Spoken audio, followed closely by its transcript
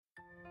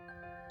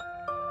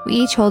We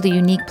each hold a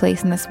unique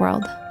place in this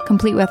world,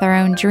 complete with our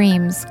own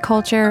dreams,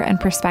 culture, and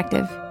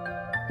perspective.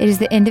 It is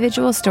the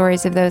individual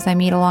stories of those I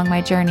meet along my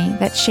journey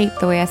that shape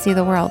the way I see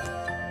the world.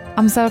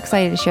 I'm so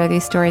excited to share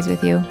these stories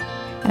with you,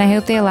 and I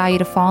hope they allow you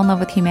to fall in love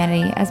with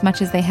humanity as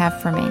much as they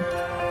have for me.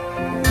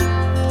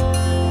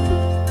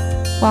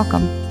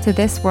 Welcome to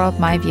This World,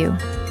 My View.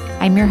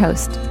 I'm your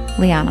host,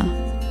 Liana.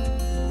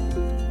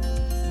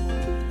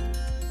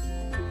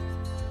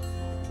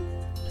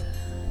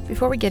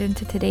 Before we get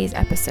into today's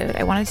episode,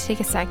 I wanted to take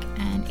a sec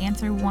and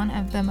answer one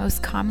of the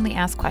most commonly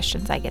asked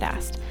questions I get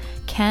asked.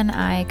 Can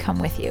I come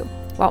with you?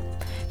 Well,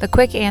 the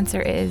quick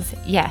answer is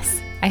yes.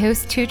 I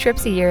host 2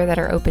 trips a year that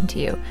are open to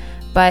you,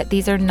 but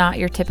these are not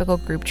your typical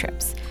group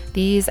trips.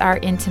 These are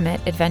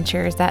intimate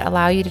adventures that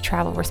allow you to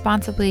travel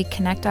responsibly,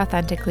 connect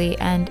authentically,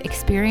 and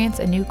experience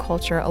a new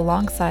culture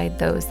alongside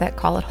those that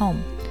call it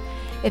home.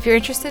 If you're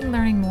interested in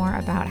learning more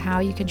about how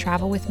you can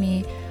travel with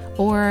me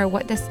or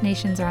what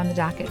destinations are on the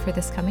docket for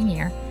this coming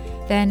year,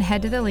 then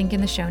head to the link in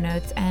the show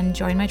notes and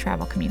join my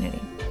travel community.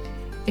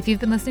 If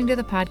you've been listening to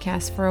the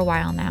podcast for a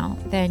while now,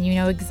 then you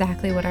know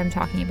exactly what I'm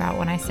talking about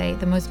when I say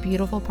the most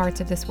beautiful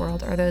parts of this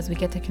world are those we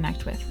get to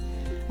connect with.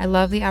 I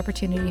love the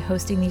opportunity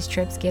hosting these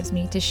trips gives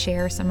me to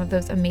share some of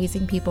those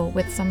amazing people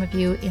with some of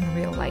you in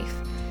real life.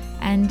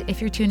 And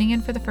if you're tuning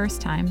in for the first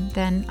time,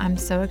 then I'm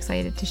so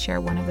excited to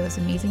share one of those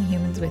amazing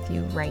humans with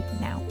you right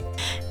now.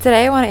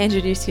 Today I want to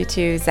introduce you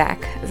to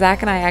Zach.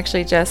 Zach and I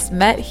actually just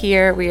met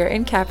here. We are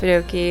in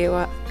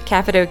Cappadocia,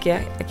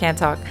 I can't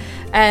talk.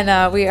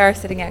 And we are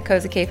sitting at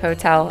Cozy Cape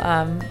Hotel.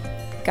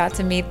 Got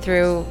to meet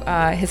through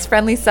his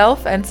friendly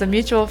self and some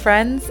mutual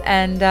friends.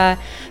 And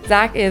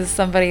Zach is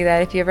somebody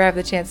that if you ever have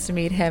the chance to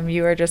meet him,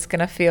 you are just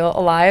going to feel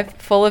alive,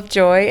 full of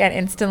joy, and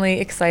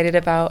instantly excited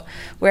about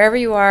wherever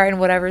you are and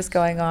whatever's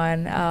going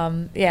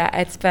on.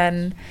 It's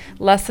been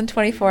less than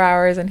 24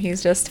 hours and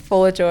he's just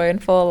full of joy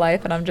and full of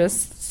life. And I'm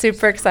just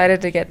super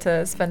excited to get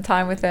to spend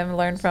time with him,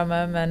 learn from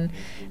him,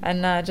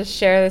 and just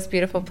share this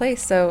beautiful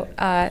place. So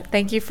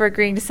thank you for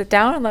agreeing to sit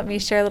down and let me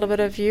share a little bit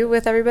of you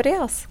with everybody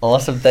else.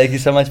 Awesome. Thank you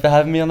so much for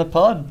having me on the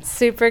pod.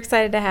 Super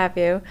excited to have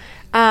you.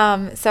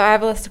 So I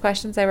have a list of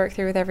questions I work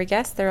through with every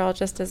guest. They're all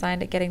just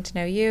designed at getting to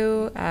know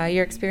you,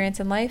 your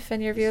experience in life,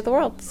 and your view of the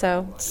world.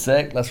 So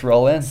sick. Let's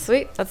roll in.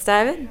 Sweet. Let's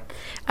dive in.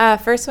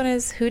 First one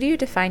is, who do you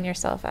define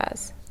yourself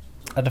as?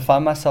 I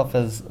define myself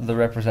as the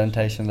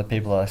representation of the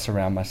people that I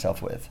surround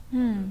myself with.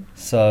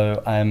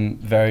 So I'm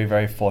very,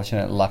 very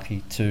fortunate and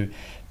lucky to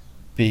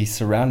be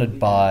surrounded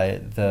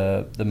by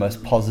the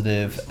most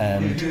positive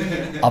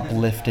and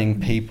uplifting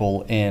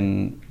people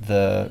in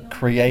the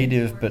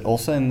creative, but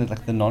also in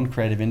the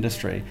non-creative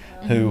industry,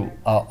 who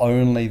are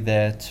only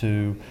there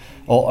to,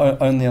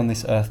 or only on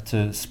this earth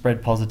to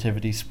spread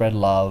positivity, spread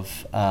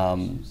love,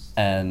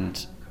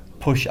 and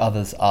push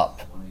others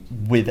up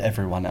with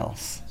everyone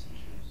else.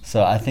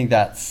 So I think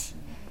that's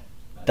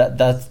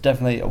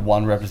definitely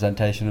one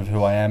representation of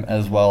who I am,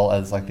 as well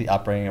as the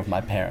upbringing of my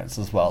parents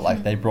as well.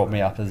 They brought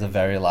me up as a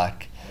very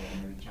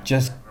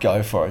just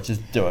go for it,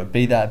 just do it,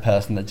 be that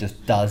person that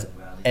just does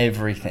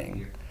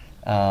everything.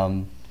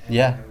 I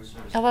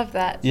love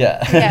that.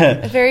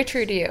 Yeah. Very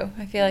true to you.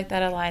 I feel like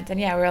that aligns. And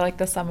we're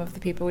the sum of the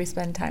people we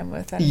spend time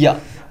with. And yeah.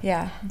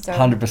 So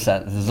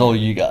 100%. This is all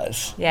you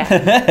guys.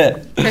 Yeah.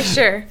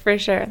 For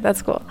sure.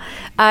 That's cool.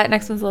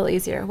 Next one's a little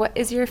easier. What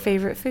is your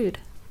favorite food?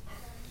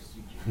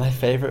 My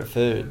favorite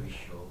food?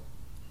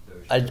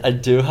 I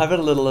do have a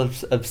little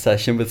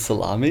obsession with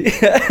salami.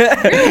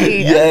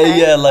 Really?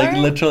 Yeah. Right.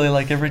 Literally,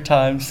 every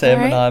time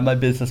Sam and I, my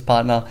business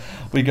partner,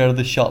 we go to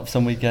the shops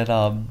and we get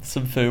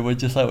some food. We're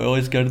just we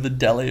always go to the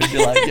deli and be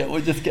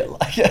we'll just get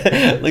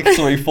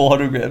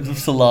 300-400 grams of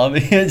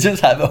salami and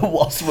just have it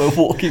whilst we're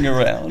walking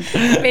around.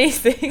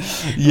 Amazing.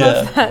 Yeah.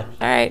 Love that.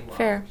 All right,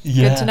 fair.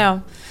 Yeah. Good to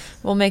know.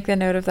 We'll make the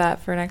note of that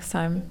for next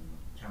time.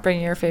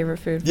 Bring your favorite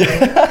food.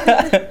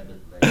 Yeah.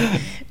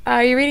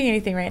 Are you reading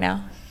anything right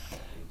now?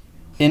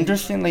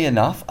 Interestingly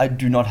enough, I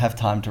do not have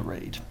time to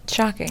read.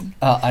 Shocking.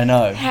 I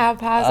know. How is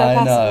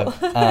that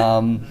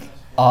possible?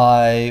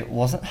 I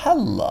wasn't...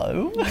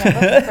 Hello.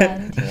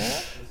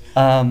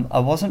 I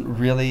wasn't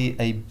really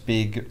a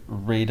big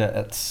reader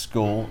at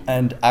school.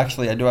 And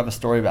actually, I do have a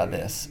story about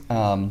this.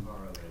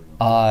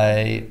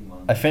 I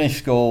finished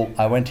school,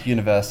 I went to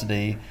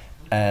university,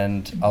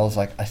 and I was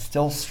I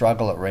still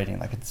struggle at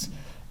reading.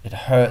 It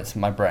hurts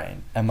my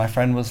brain. And my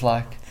friend was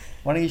like,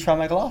 why don't you try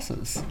my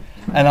glasses?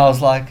 And I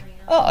was like,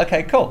 oh,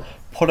 okay, cool.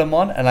 Put them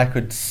on and I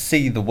could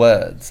see the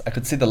words. I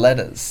could see the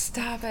letters.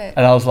 Stop it.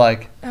 And I was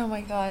like... Oh my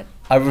God.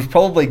 I was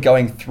probably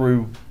going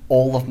through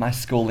all of my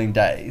schooling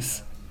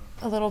days.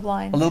 A little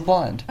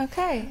blind.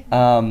 Okay.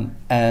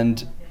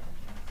 And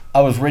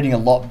I was reading a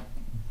lot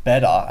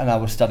better and I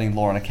was studying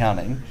law and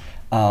accounting.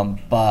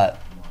 But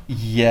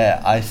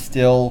yeah, I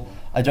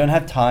don't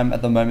have time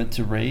at the moment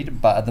to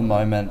read, but at the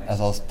moment, as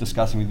I was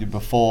discussing with you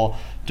before,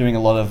 doing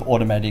a lot of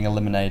automating,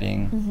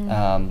 eliminating,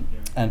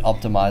 and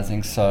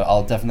optimizing, so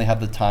I'll definitely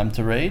have the time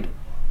to read.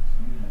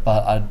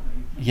 But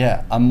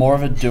I'm more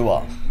of a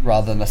doer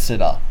rather than a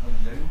sitter.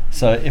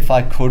 So if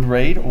I could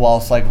read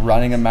whilst like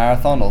running a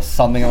marathon or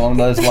something along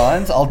those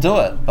lines, I'll do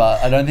it.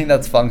 But I don't think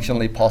that's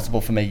functionally possible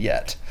for me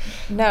yet.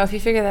 No, if you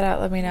figure that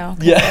out, let me know.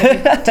 Yeah.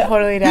 I'd be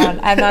totally down.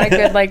 I'm not a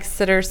good like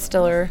sitter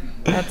stiller.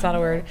 That's not a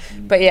word.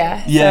 But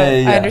yeah.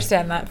 Yeah. I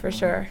understand that for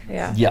sure.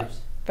 Yeah. Yeah.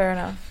 Fair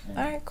enough.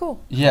 All right,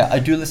 cool. Yeah, I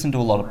do listen to a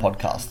lot of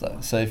podcasts though.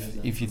 So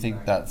if you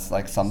think that's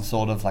like some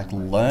sort of like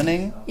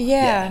learning.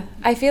 Yeah.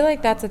 I feel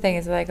like that's the thing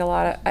is like a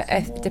lot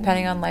of,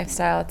 depending on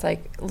lifestyle, it's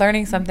like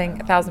learning something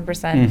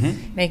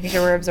 1,000%, making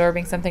sure we're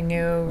absorbing something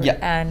new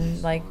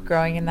and like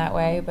growing in that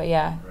way. But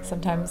yeah,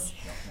 sometimes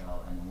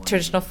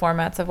traditional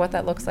formats of what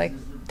that looks like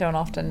don't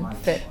often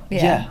fit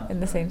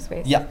in the same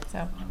space. Yeah.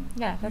 So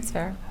yeah, that's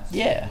fair.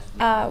 Yeah.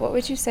 What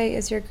would you say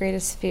is your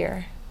greatest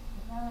fear?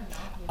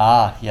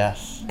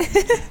 Yes.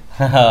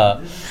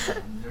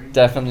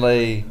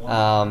 Definitely,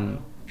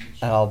 and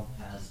I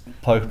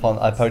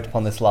poked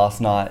upon this last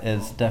night,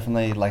 is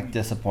definitely like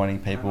disappointing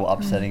people,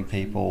 upsetting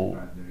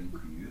people,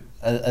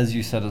 as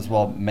you said as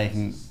well,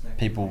 making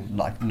people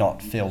like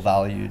not feel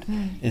valued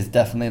is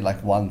definitely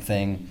like one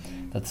thing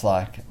that's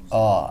like,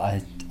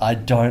 I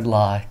don't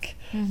like.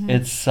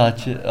 It's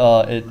such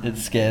it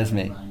scares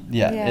me.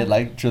 It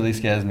like truly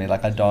scares me.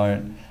 Like I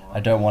don't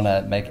want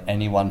to make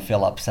anyone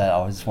feel upset.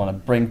 I just want to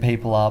bring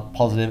people up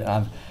positive.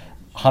 And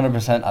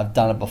 100% I've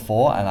done it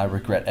before and I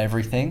regret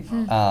everything.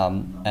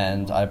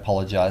 And I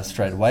apologize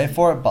straight away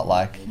for it. But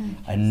like,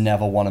 I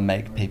never want to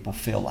make people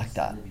feel like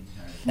that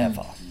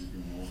ever.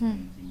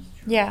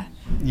 Yeah.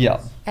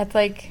 Yeah. It's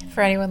like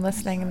for anyone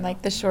listening in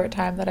like the short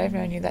time that I've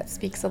known you, that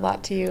speaks a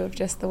lot to you of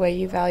just the way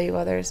you value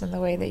others and the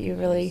way that you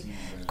really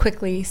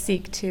quickly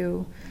seek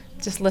to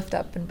just lift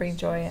up and bring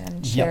joy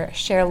and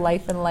share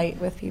life and light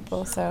with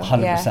people. So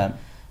 100%.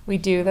 We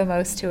do the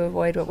most to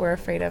avoid what we're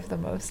afraid of the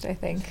most, I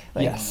think.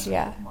 Like, yes.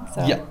 Yeah.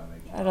 So it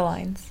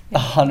aligns.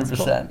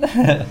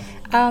 100%.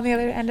 Cool. On the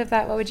other end of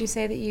that, what would you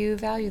say that you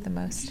value the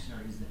most?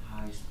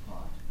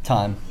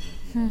 Time.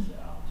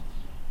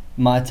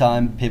 My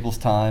time, people's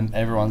time,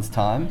 everyone's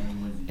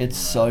time. It's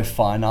so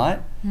finite.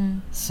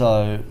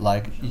 So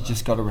like you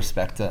just got to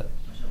respect it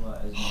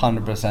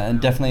 100%. And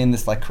definitely in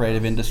this like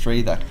creative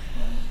industry, that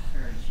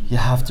you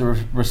have to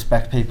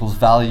respect people's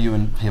value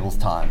and people's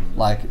time.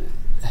 Like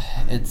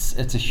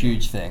it's a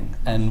huge thing,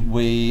 and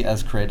we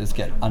as creators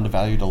get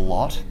undervalued a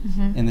lot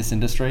in this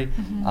industry,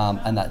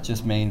 and that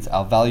just means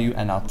our value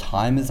and our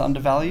time is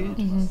undervalued.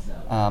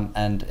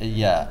 And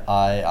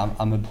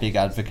I'm a big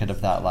advocate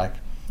of that. Like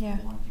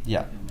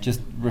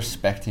just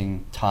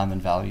respecting time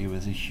and value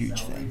is a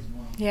huge thing.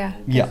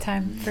 Big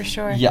time for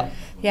sure.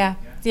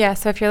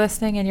 So if you're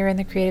listening and you're in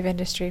the creative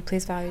industry,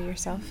 please value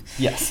yourself.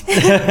 Yes.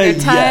 Your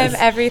time,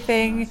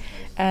 everything.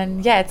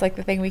 And it's like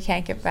the thing we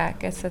can't get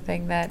back. It's the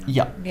thing that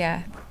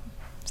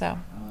so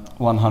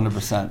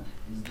 100%.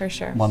 For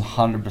sure.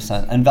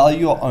 100%. And value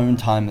your own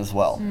time as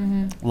well.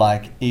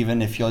 Like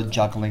even if you're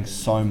juggling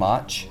so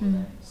much,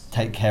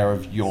 take care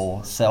of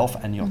yourself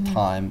and your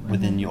time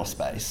within your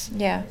space.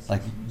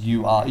 Like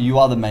you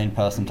are the main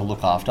person to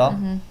look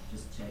after.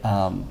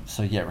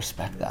 So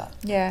respect that.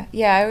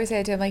 I always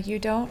say to him, like, you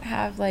don't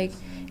have like,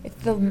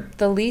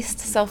 the least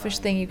selfish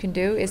thing you can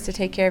do is to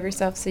take care of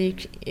yourself. So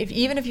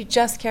even if you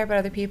just care about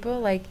other people,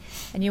 like,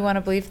 and you want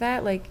to believe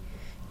that, like,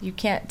 you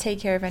can't take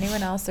care of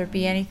anyone else or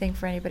be anything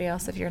for anybody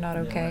else if you're not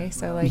okay.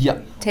 So like,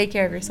 take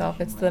care of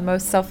yourself. It's the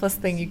most selfless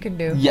thing you can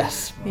do.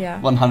 Yes.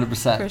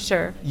 100%. For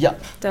sure.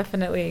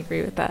 Definitely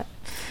agree with that.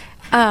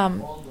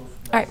 All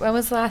right. When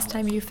was the last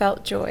time you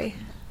felt joy?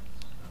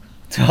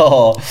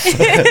 I'm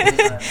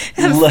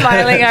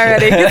smiling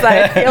already because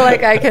I feel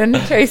like I can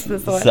trace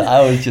this one. So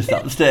I was just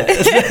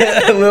upstairs.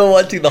 We were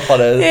watching the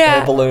hot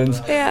air balloons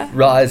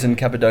rise in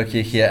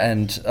Cappadocia here,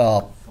 and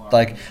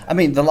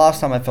the last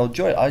time I felt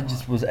joy, I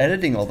just was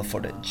editing all the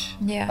footage.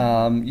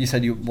 You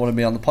said you wanted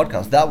me on the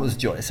podcast. That was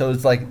joy. So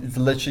it's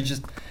literally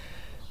just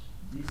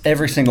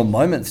every single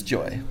moment's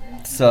joy.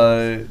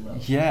 So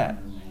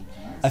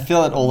I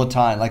feel it all the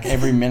time. Like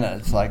every minute,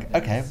 it's like,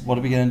 okay, what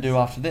are we going to do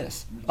after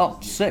this? Oh,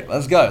 sick,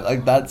 let's go.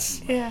 Like that's,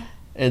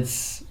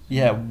 it's,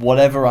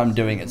 whatever I'm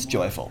doing, it's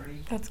joyful.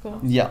 That's cool.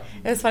 Yeah.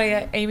 It was funny,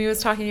 Amy was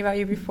talking about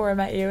you before I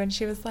met you, and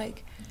she's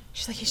like,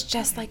 he's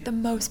just like the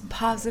most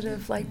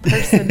positive like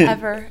person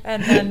ever.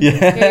 And then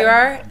here you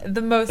are,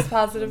 the most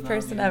positive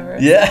person ever.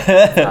 Yeah.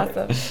 That's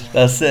awesome.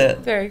 That's it.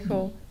 Very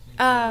cool.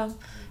 When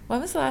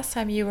was the last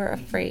time you were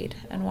afraid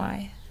and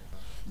why?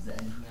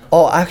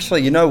 Oh,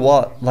 actually, you know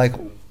what? Like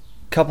a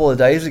couple of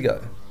days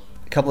ago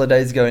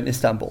in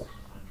Istanbul.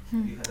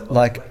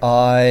 Like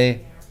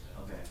I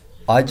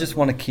just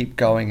want to keep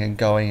going and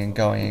going and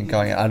going and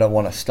going. I don't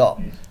want to stop.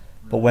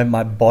 But when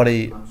my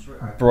body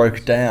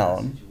broke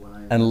down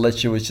and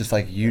literally was just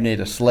like, you need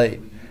to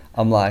sleep,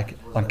 I'm like,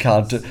 I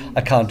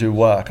can't do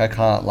work. I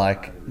can't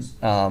like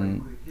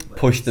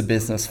push the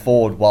business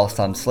forward whilst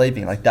I'm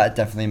sleeping. Like that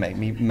definitely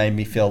made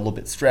me feel a little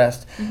bit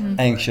stressed,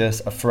 anxious,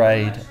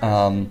 afraid,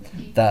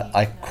 that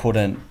I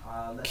couldn't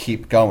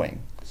keep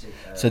going.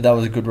 So that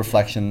was a good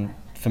reflection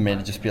for me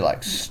to just be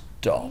like,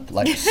 stop,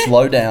 like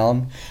slow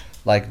down,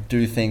 like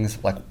do things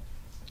like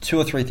 2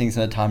 or 3 things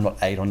at a time, not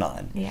 8 or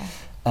 9.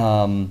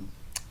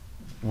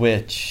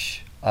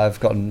 which I've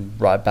gotten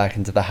right back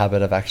into the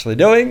habit of actually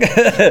doing,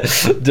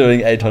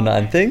 doing 8 or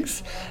 9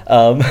 things.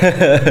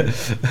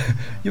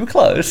 You were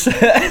close.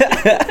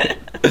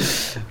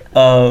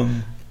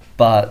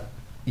 But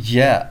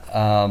yeah,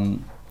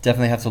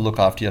 definitely have to look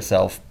after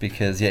yourself,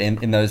 because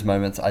in those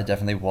moments I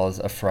definitely was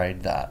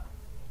afraid that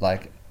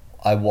like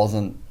I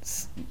wasn't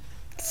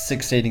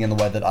succeeding in the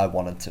way that I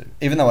wanted to,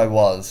 even though I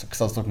was, because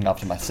I was looking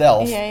after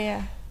myself.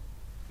 Yeah,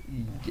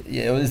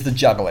 it was the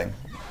juggling.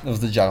 It was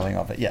the juggling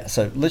of it. Yeah.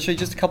 So literally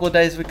just a couple of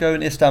days ago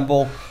in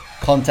Istanbul,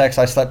 context,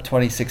 I slept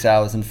 26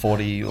 hours and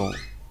 40 or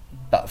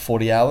about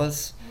 40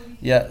 hours.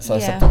 Yeah. So I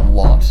slept a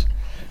lot.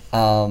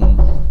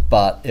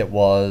 But it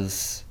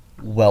was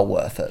well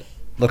worth it.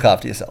 Look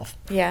after yourself.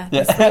 Yeah.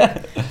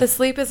 The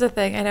sleep is a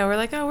thing. I know we're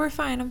like, oh, we're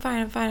fine. I'm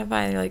fine.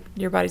 You're like,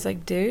 your body's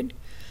like, dude,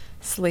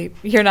 sleep.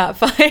 You're not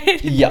fine.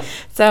 Yeah.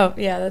 So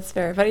yeah, that's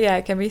fair. But yeah,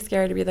 it can be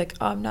scary to be like,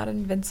 oh, I'm not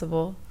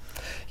invincible.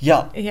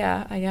 Yeah.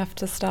 Yeah, I have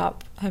to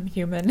stop. I'm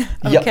human.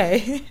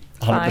 Okay.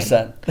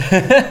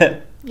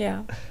 100%.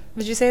 Yeah.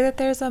 Would you say that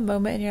there's a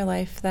moment in your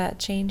life that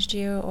changed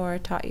you or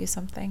taught you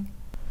something?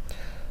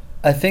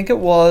 I think it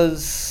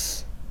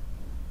was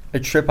a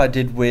trip I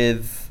did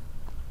with,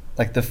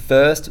 like the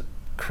first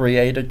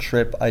creator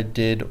trip I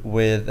did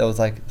with, there was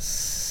like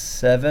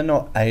 7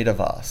 or 8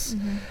 of us.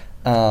 Mm-hmm.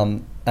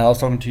 And I was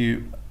talking to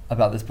you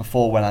about this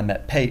before, when I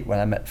met Pete, when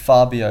I met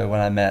Fabio,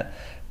 when I met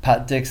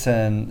Pat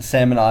Dixon.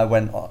 Sam and I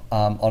went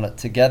on it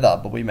together,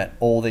 but we met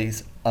all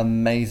these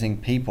amazing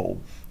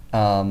people.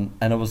 And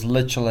it was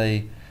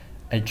literally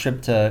a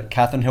trip to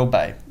Catherine Hill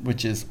Bay,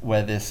 which is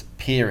where this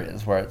pier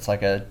is, where it's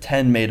like a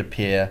 10 meter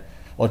pier,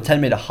 or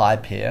 10 meter high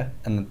pier,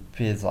 and the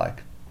pier's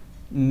like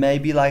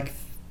maybe like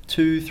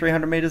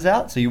 200-300 meters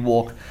out. So you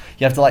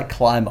have to like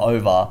climb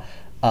over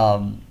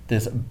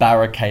this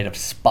barricade of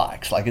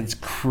spikes. Like, it's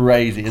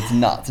crazy, it's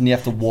nuts, and you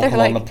have to walk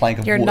along a plank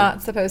of wood. You're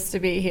not supposed to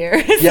be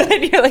here. Yeah.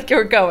 And you're like,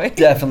 you're going.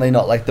 Definitely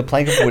not. Like, the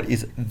plank of wood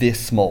is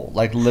this small,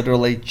 like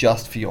literally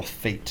just for your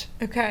feet.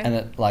 Okay. And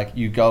it, like,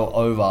 you go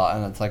over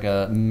and it's like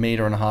a 1.5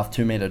 meter,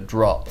 2 meter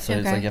drop. So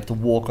it's like you have to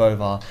walk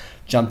over,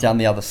 jump down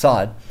the other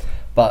side.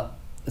 But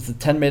it's a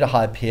 10 meter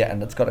high pier,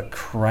 and it's got a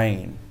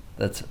crane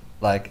that's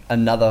like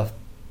another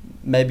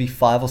maybe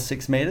 5 or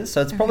 6 meters. So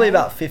it's probably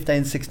about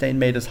 15, 16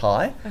 meters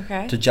high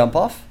to jump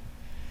off.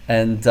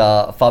 And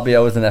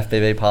Fabio was an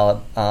FPV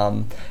pilot,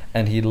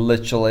 and he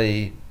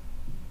literally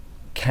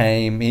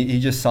came, he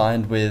just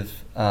signed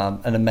with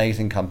an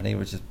amazing company,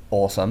 which is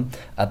awesome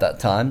at that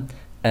time.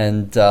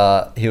 And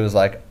he was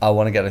like, I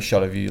want to get a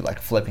shot of you like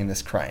flipping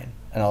this crane.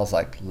 And I was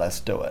like, let's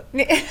do it.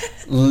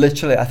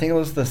 Literally, I think it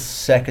was the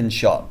second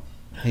shot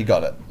he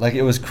got it. Like,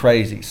 it was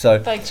crazy.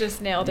 So like,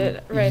 just nailed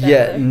it right Yeah,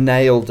 after.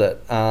 nailed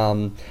it.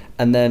 And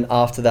then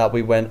after that,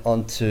 we went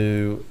on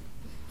to...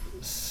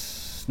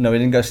 No, we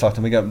didn't go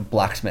Stockton. We got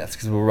Blacksmiths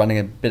because we were running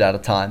a bit out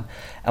of time.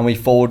 And we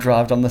forward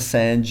drived on the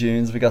sand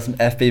dunes. We got some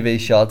FPV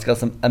shots, got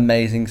some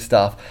amazing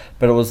stuff.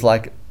 But it was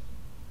like...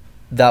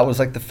 That was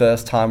like the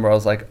first time where I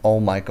was like, oh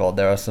my God,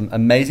 there are some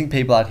amazing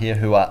people out here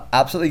who are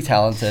absolutely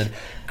talented,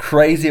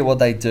 crazy at what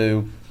they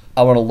do.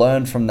 I want to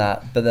learn from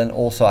that. But then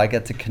also I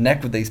get to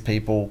connect with these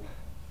people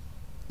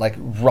like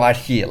right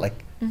here,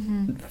 like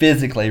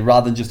physically,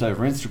 rather than just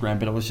over Instagram.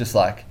 But it was just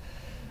like,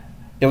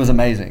 it was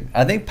amazing.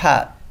 I think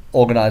Pat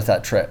organized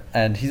that trip,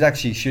 and he's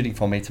actually shooting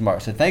for me tomorrow.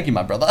 So thank you,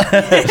 my brother.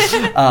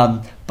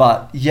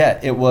 But yeah,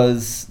 it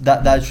was,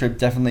 that trip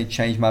definitely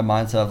changed my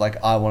mindset of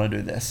like, I want to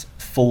do this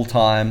full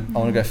time. I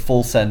want to go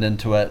full send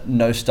into it,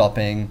 no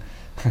stopping,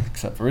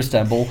 except for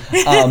Istanbul.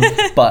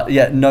 But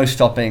yeah, no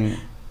stopping.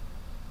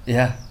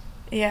 Yeah.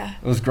 Yeah.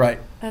 It was great.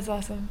 That's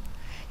awesome.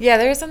 Yeah,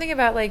 there's something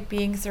about like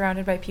being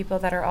surrounded by people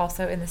that are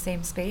also in the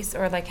same space,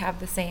 or like have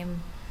the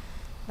same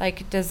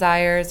like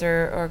desires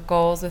or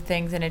goals with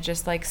things, and it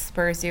just like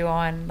spurs you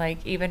on.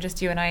 Like, even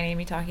just you and I and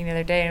Amy talking the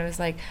other day, and it was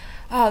like,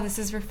 oh, this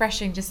is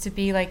refreshing just to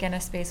be like in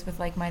a space with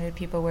like-minded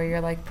people where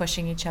you're like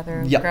pushing each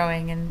other,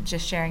 growing and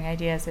just sharing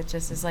ideas. It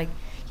just is like,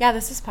 yeah,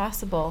 this is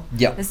possible.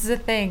 Yeah, this is a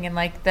thing. And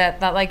like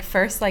that like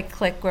first like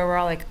click where we're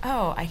all like,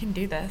 oh, I can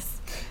do this.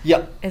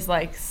 Yep. Is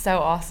like so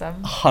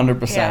awesome.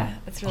 100%. Yeah,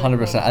 it's really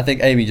 100%. cool. I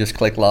think Amy just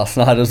clicked last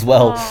night as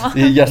well.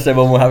 Yesterday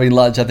when we were having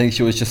lunch, I think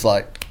she was just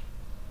like,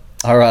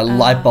 all right,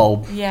 light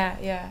bulb.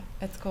 Yeah.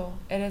 It's cool.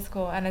 It is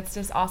cool. And it's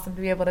just awesome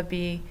to be able to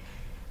be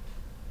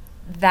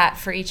that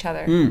for each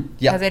other.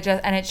 Yeah. Because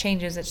it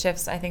changes, it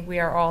shifts. I think we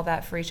are all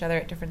that for each other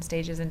at different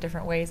stages in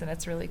different ways, and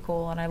it's really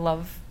cool. And I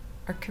love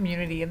our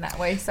community in that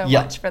way so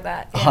much for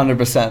that. Yeah.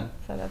 100%.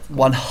 So that's cool.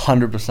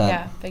 100%.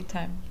 Yeah, big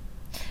time.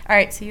 All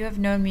right, so you have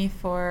known me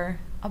for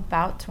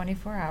about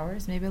 24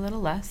 hours, maybe a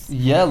little less.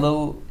 Yeah, a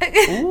little.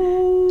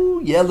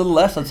 Ooh, yeah, a little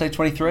less. I'd say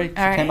 23. She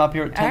came up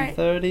here at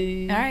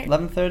 10:30,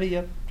 11:30.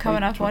 Yeah.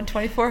 Coming up on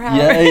 24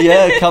 hours.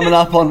 Yeah, coming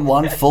up on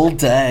one full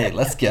day.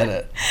 Let's get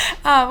it.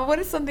 What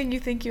is something you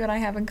think you and I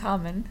have in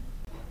common?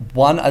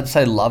 One, I'd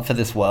say love for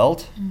this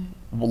world,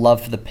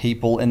 love for the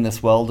people in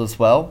this world as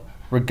well,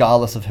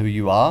 regardless of who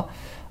you are,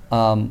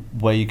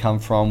 where you come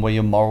from, where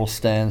your morals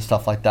stand,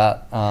 stuff like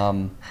that.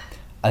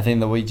 I think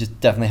that we just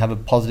definitely have a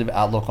positive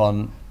outlook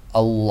on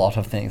a lot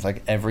of things,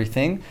 like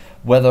everything.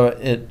 Whether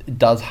it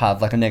does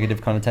have like a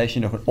negative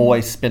connotation, you can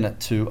always spin it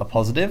to a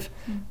positive.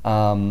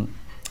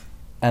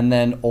 And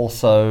then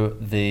also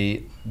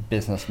the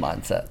business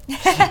mindset.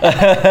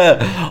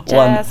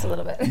 Just a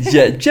little bit.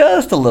 Yeah,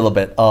 just a little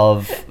bit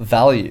of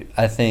value.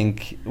 I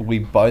think we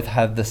both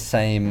have the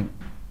same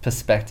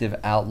perspective,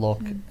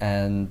 outlook,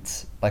 and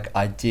like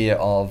idea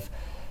of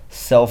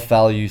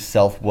self-value,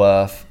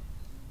 self-worth,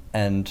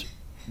 and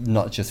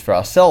not just for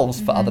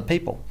ourselves, for other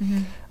people.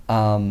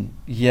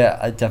 Yeah,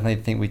 I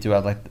definitely think we do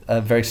have like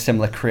a very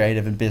similar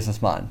creative and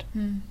business mind.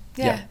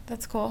 Yeah,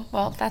 that's cool.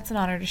 Well, that's an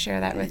honor to share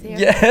that with you.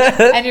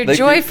 Yeah. And your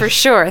joy for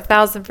sure,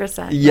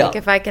 1,000%. Yeah. Like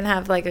if I can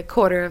have like a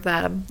quarter of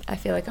that, I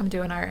feel like I'm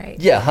doing all right.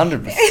 Yeah,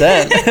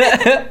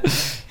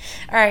 100%.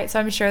 All right, so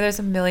I'm sure there's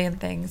a million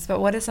things, but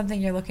what is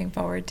something you're looking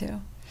forward to?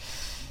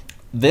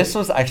 This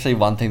was actually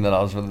one thing that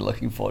I was really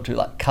looking forward to,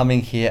 like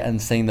coming here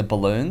and seeing the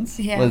balloons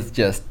was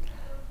just,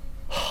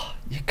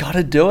 you got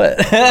to do it.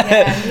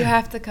 Yeah, you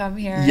have to come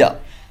here. Yeah,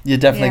 you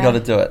definitely got to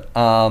do it.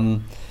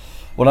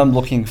 What I'm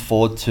looking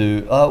forward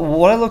to,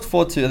 what I look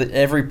forward to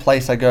every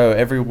place I go,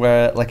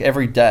 everywhere, like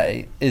every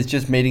day, is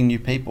just meeting new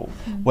people.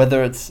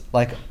 Whether it's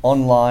like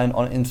online,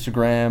 on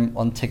Instagram,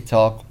 on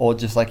TikTok, or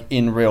just like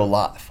in real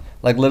life.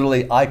 Like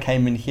literally, I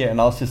came in here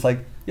and I was just like,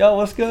 yo,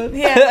 what's good?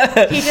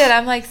 Yeah, he did.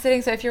 I'm like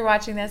sitting, so if you're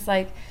watching this,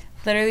 like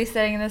literally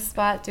sitting in this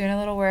spot doing a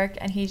little work,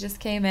 and he just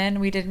came in.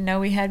 We didn't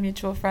know we had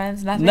mutual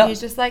friends, nothing. He's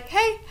just like,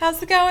 hey,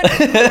 how's it going?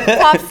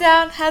 Pops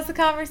down, has the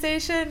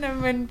conversation,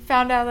 and then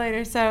found out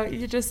later. So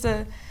you're just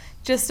a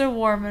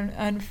warm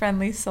and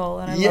friendly soul,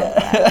 and I love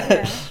that.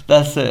 Yeah.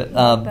 That's it.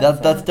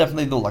 That's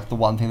definitely the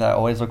one thing that I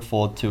always look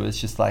forward to is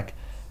just like,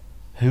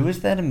 who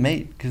is there to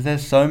meet? Because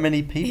there's so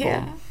many people.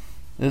 Yeah.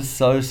 There's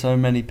so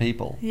many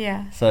people.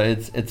 Yeah. So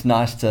it's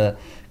nice to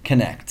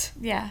connect.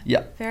 Yeah.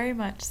 Yeah. Very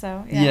much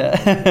so. Yeah.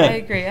 I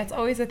agree. That's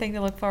always a thing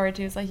to look forward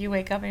to. It's like you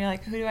wake up and you're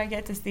like, who do I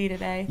get to see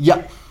today?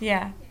 Yeah.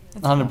 Yeah.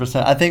 100%.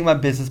 Cool. I think my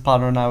business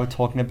partner and I were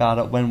talking about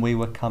it when we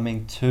were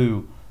coming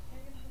to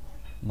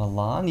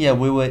Milan. Yeah,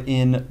 we were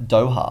in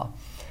Doha,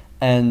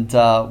 and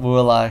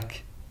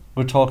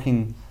we're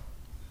talking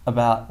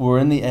about, we're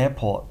in the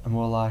airport, and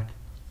we're like,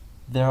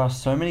 there are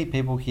so many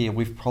people here.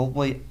 We've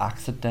probably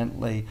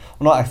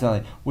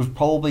we've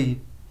probably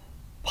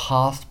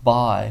passed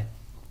by,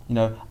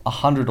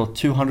 100 or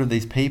 200 of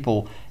these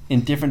people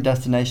in different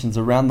destinations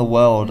around the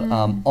world,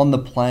 on the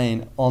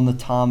plane, on the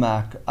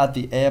tarmac, at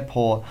the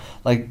airport,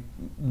 like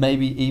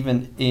maybe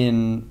even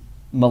in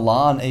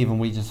Milan, even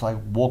we just like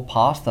walk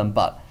past them,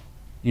 but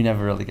you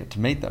never really get to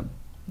meet them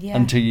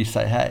until you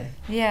say hey.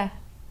 Yeah.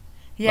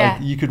 Yeah.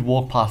 Like you could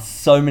walk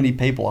past so many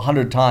people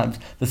 100 times,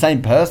 the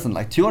same person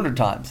like 200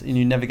 times, and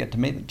you never get to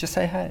meet them. Just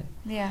say hey.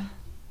 Yeah.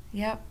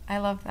 Yep. I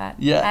love that.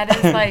 Yeah.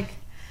 That is like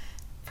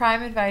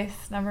prime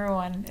advice number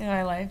 1 in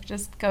my life.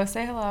 Just go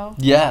say hello.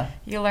 Yeah.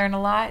 You learn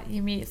a lot.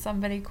 You meet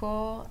somebody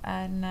cool.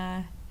 And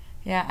I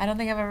don't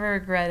think I've ever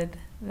regretted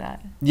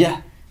that.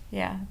 Yeah.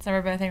 Yeah, it's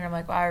never been a thing where I'm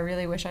like, wow, I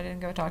really wish I didn't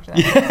go talk to them.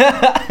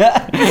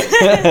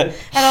 Yeah.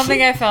 I don't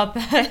think I felt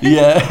that.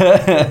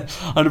 Yeah,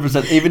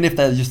 100%. Even if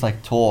they just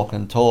like talk,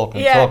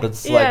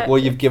 it's like, well,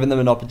 you've given them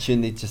an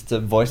opportunity just to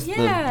voice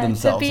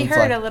themselves. To be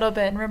heard a little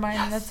bit and remind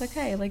them that's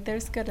okay. Like,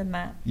 there's good in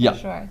that. Yeah. For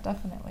sure,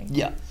 definitely.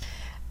 Yeah.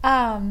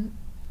 On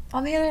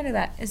the other end of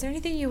that, is there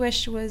anything you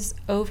wish was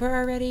over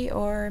already,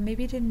 or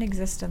maybe didn't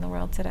exist in the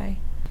world today?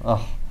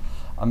 Oh,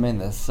 I mean,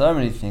 there's so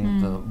many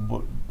things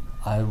that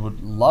I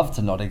would love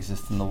to not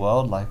exist in the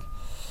world. Like,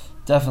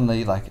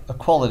 definitely, like,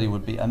 equality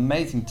would be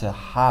amazing to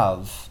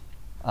have,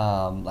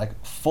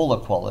 like, full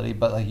equality.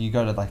 But, like, you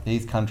go to, like,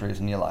 these countries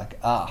and you're like,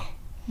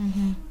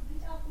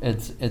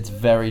 it's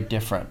very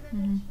different.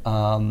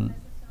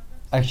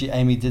 Actually,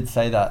 Amy did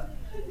say that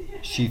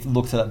she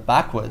looks at it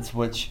backwards,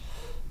 which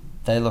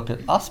they look at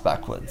us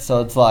backwards.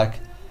 So it's like,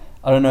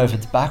 I don't know if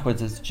it's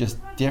backwards, it's just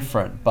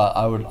different. But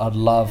I'd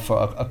love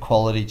for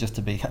equality just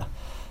to be,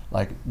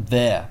 like,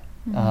 there.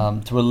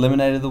 To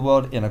eliminate the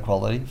world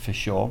inequality for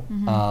sure.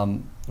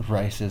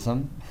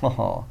 Racism,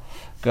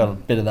 got a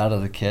bit of that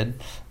as a kid.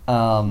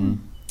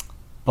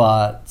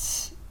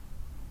 But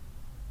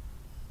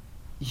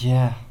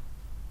yeah,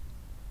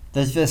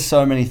 there's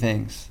so many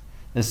things.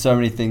 There's so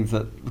many things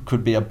that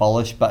could be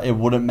abolished, but it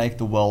wouldn't make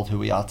the world who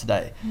we are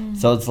today.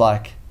 So it's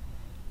like,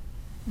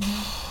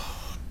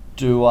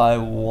 do I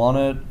want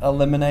it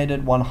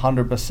eliminated?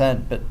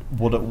 100%, but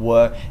would it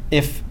work?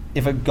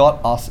 If it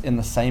got us in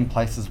the same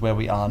places where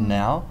we are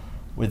now,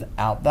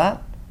 without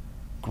that,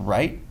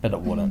 great, but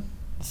it wouldn't.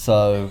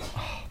 So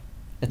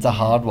it's a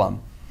hard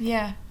one.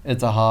 Yeah.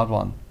 It's a hard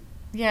one.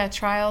 Yeah,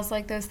 trials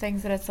like those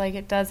things that it's like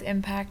it does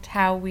impact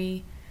how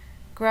we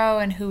grow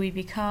and who we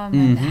become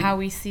and how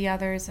we see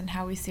others and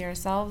how we see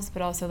ourselves,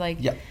 but also like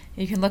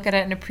you can look at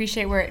it and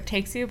appreciate where it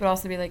takes you, but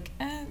also be like,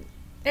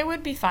 it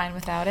would be fine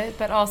without it,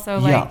 but also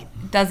like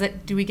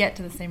do we get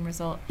to the same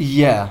result?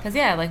 Yeah. Because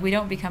like we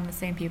don't become the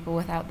same people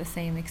without the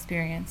same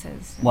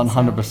experiences.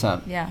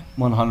 100%. Yeah.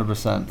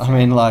 100%. I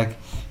mean, like,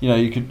 you know,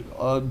 you could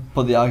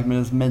put the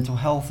argument as mental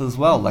health as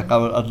well. Like,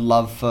 I'd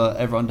love for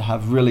everyone to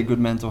have really good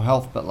mental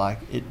health, but like,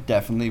 it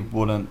definitely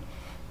wouldn't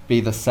be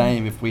the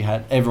same if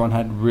everyone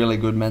had really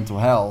good mental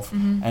health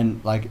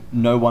and like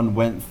no one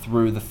went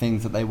through the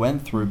things that they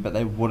went through, but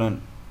they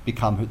wouldn't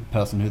become the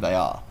person who they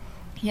are.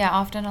 Yeah,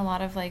 often a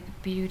lot of like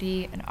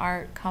beauty and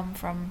art come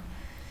from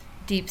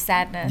deep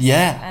sadness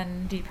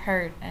and deep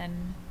hurt,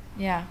 and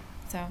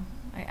so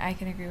I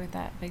can agree with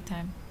that big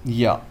time.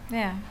 Yeah,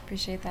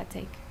 appreciate that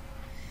take.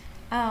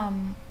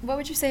 What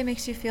would you say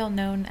makes you feel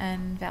known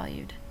and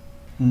valued?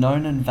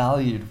 Known and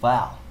valued,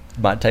 wow.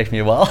 Might take me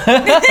a while.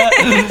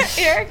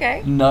 You're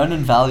okay. Known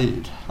and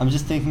valued. I'm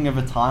just thinking of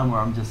a time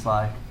where I'm just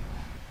like,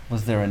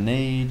 was there a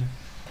need?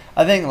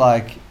 I think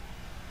like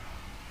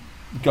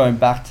going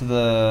back to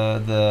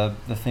the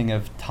thing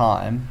of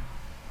time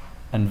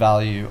and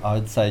value, I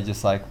would say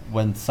just like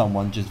when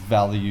someone just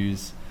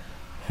values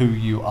who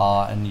you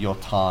are and your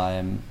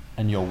time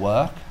and your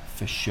work,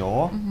 for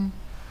sure.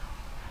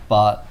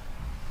 But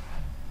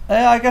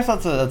I guess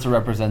that's a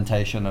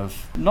representation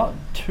of not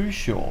too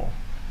sure.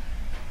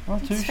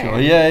 Not too sure.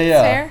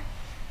 Yeah.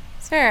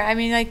 It's fair. I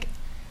mean, like,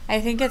 I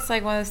think it's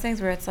like one of those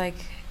things where it's like,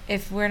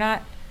 if we're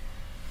not,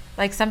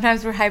 like,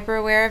 sometimes we're hyper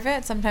aware of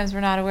it, sometimes we're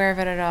not aware of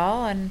it at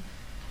all. And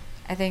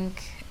I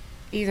think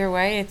either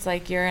way, it's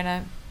like you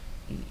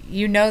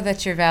know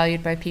that you're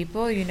valued by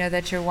people, you know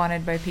that you're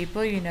wanted by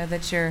people, you know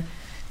that you're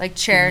like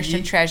cherished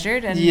and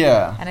treasured. And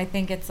and I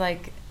think it's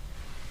like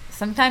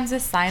sometimes a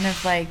sign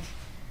of like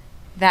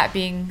that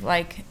being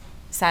like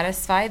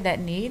satisfied, that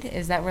need,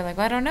 is that we're like,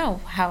 well, I don't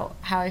know how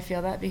I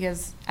feel that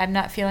because I'm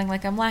not feeling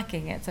like I'm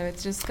lacking it, so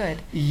it's just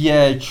good.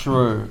 Yeah,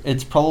 true.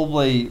 It's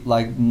probably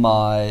like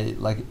my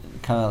like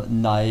kind of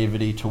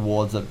naivety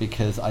towards it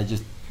because I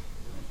just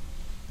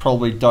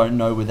probably don't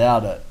know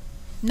without it.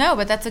 No,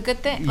 but that's a good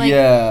thing. Like,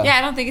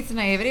 I don't think it's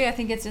naivety. I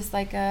think it's just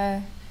like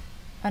an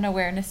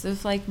awareness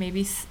of like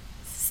maybe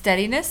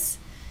steadiness.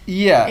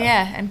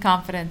 Yeah, and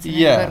confidence in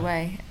a good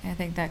way. I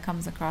think that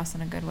comes across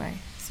in a good way.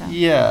 So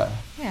Yeah.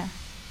 Fair.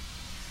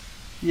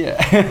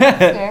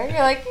 You're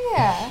like,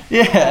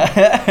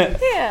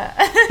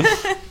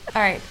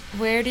 All right.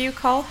 Where do you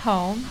call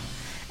home,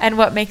 and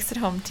what makes it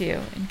home to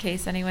you? In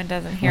case anyone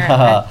doesn't hear it.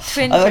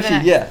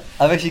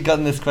 I've actually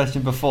gotten this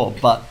question before,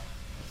 but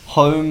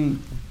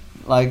home,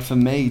 like for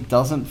me,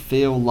 doesn't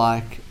feel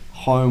like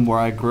home where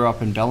I grew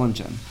up in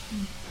Bellingen.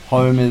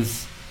 Home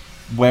is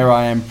where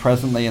I am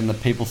presently and the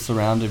people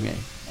surrounding me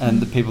and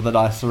the people that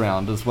I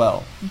surround as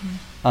well.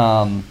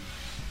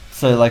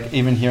 So like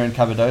even here in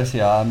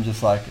Cappadocia, I'm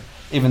just like,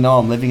 even though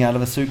I'm living out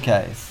of a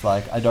suitcase,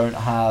 like I don't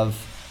have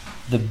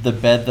the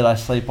bed that I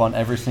sleep on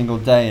every single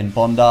day in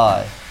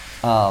Bondi.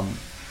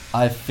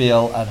 I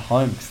feel at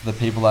home because of the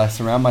people I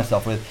surround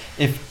myself with.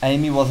 If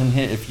Amy wasn't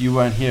here, if you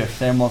weren't here, if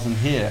Sam wasn't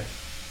here,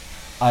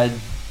 I'd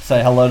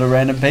say hello to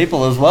random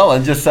people as well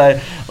and just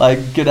say like,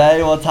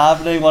 g'day, what's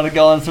happening, want to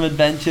go on some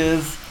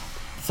adventures?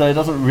 So it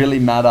doesn't really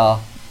matter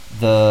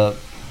the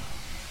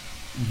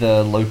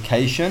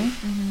location.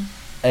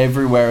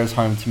 Everywhere is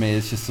home to me.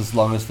 It's just as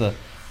long as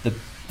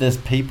there's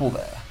people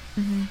there.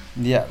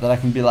 That I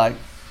can be like,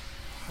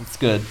 it's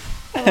good.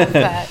 I love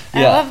that.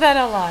 I love that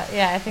a lot.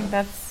 I think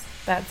that's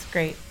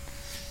great.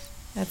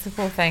 That's a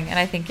cool thing. And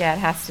I think it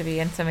has to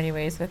be in so many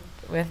ways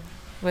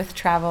with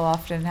travel.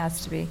 Often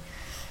has to be,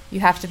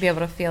 you have to be able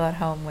to feel at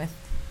home with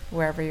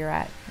wherever you're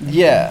at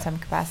in some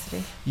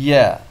capacity.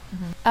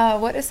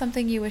 What is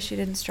something you wish you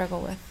didn't struggle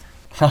with?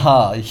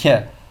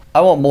 I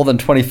want more than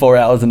 24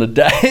 hours in a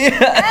day.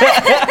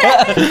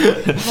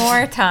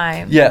 More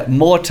time.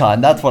 More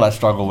time. That's what I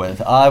struggle with.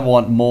 I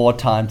want more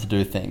time to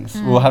do things.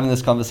 We were having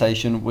this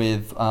conversation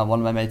with one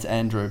of my mates,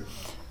 Andrew,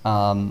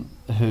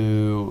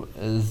 who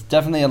has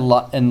definitely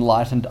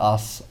enlightened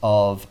us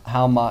of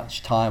how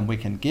much time we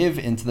can give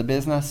into the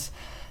business,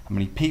 how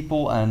many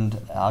people, and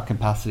our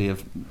capacity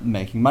of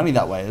making money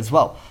that way as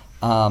well.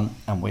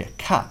 And we're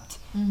capped.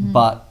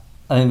 But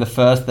I think the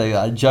first thing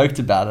I joked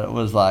about it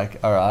was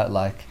like, all right,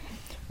 like,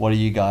 what do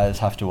you guys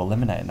have to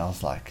eliminate? And I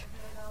was like,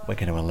 we're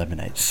going to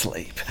eliminate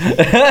sleep.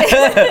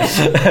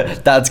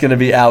 That's going to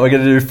be we're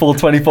going to do full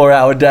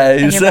 24-hour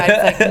days. And your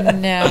body's like,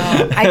 no.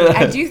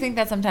 I do think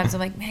that sometimes I'm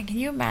like, man, can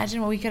you imagine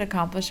what we could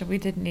accomplish if we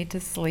didn't need to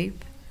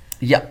sleep?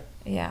 Yeah,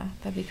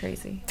 that'd be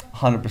crazy.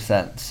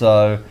 100%.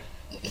 So,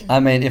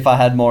 I mean, if I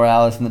had more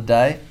hours in the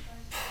day.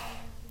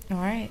 All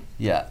right.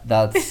 Yeah,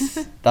 that's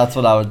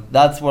what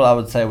I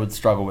would say I would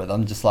struggle with.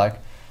 I'm just like,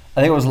 I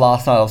think it was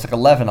last night, I was like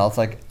 11, I was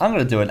like, I'm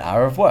going to do an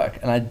hour of work.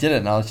 And I did it,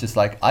 and I was just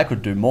like, I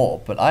could do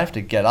more, but I have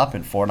to get up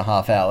in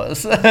 4.5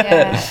 hours.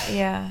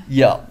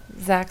 Yeah.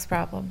 Zach's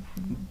problem.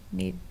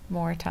 Need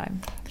more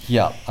time.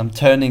 Yeah, I'm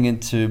turning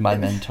into my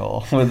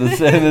mentor in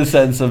the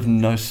sense of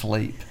no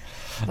sleep.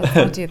 Let's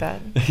not do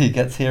that. He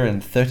gets here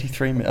in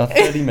 30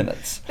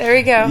 minutes. There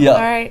we go. Yeah.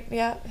 All right.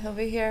 Yeah, he'll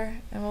be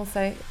here, and we'll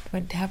say,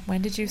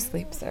 when did you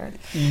sleep, sir?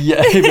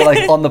 Yeah, he'd be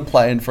like on the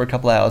plane for a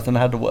couple of hours and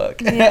I had to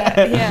work.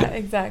 Yeah,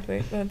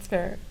 exactly. That's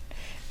fair.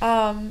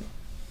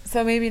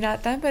 So maybe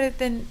not then, but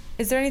then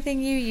is there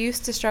anything you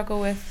used to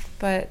struggle with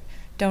but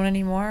don't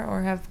anymore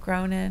or have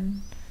grown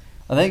in?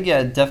 I think,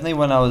 yeah, definitely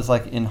when I was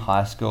like in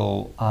high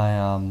school,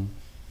 I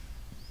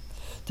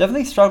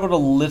definitely struggled a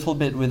little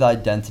bit with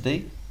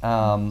identity,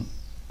 and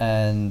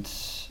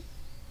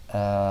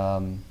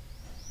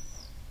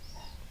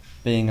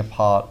being a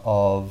part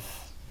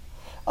of,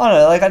 I don't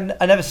know, like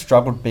I never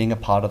struggled being a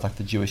part of like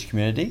the Jewish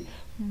community.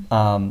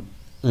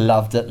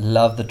 Loved it,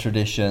 loved the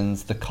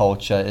traditions, the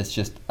culture. It's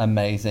just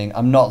amazing.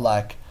 I'm not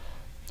like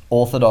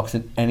orthodox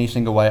in any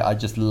single way. I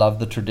just love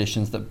the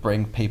traditions that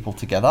bring people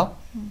together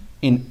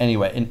in any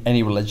way, in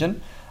any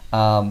religion.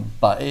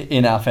 But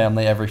in our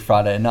family, every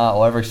Friday night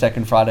or every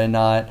second Friday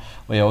night,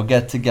 we all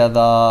get together,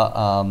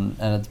 and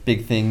it's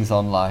big things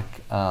on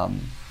like kind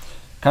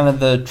of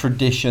the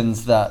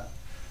traditions that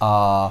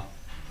are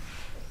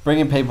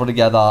bringing people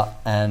together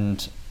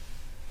and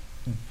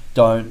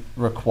don't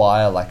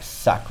require like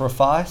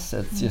sacrifice.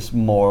 It's just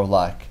more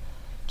like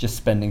just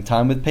spending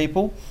time with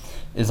people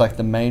is like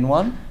the main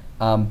one.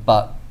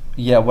 But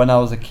yeah, when I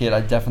was a kid,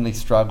 I definitely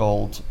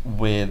struggled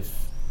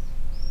with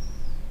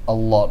a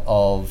lot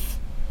of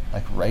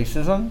like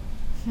racism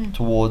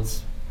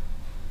towards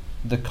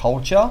the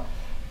culture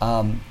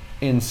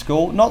in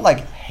school. Not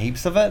like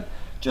heaps of it,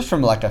 just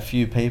from like a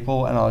few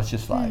people, and I was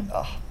just like,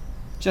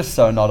 just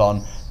so not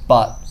on.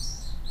 But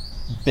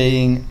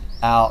being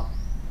out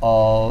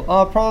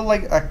of probably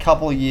like a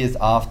couple of years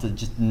after,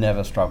 just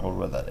never struggled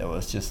with it. It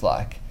was just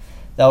like,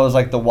 that was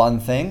like the one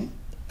thing,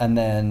 and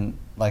then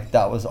like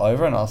that was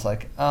over, and I was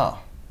like,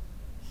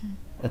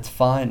 it's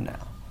fine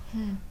now.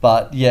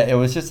 But yeah, it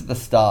was just at the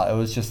start, it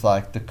was just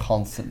like the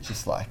constant,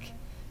 just like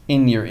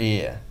in your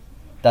ear.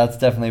 That's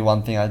definitely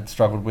one thing I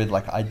struggled with,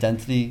 like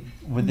identity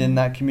within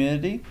that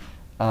community.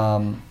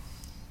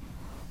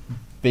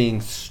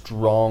 Being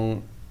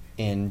strong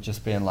in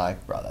just being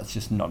like, bro, that's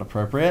just not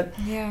appropriate.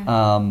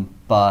 Yeah.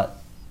 But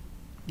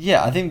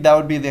yeah, I think that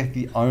would be like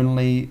the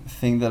only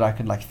thing that I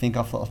could like think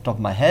off the top of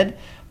my head,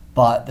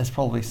 but there's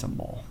probably some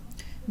more.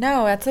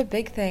 No, that's a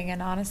big thing.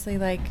 And honestly,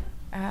 like,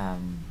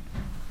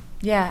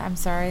 yeah, I'm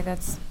sorry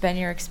that's been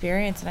your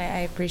experience, and I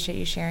appreciate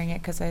you sharing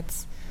it, because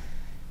it's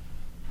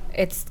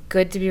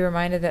good to be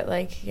reminded that,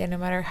 like, yeah, no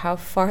matter how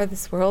far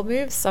this world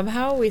moves,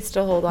 somehow we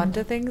still hold on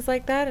to things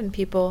like that, and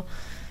people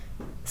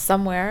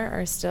somewhere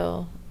are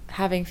still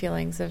having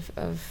feelings of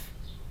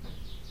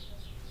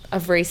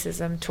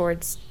racism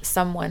towards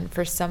someone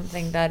for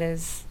something that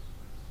is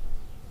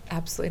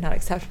absolutely not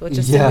acceptable,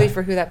 just simply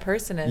for who that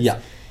person is. Yeah.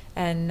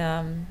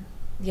 And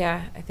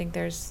yeah, I think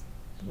there's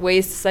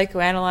ways to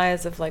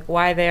psychoanalyze of like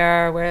why they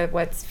are,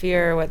 what's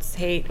fear, what's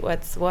hate,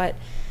 what's what,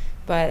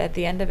 but at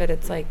the end of it,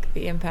 it's like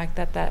the impact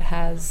that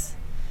has.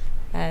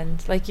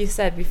 And like you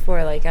said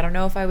before, like, I don't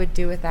know if I would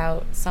do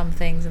without some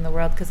things in the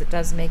world, because it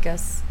does make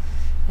us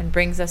and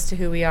brings us to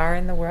who we are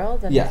in the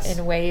world, and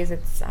in ways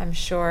it's, I'm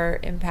sure,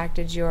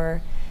 impacted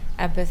your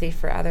empathy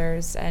for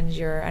others and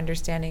your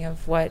understanding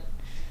of what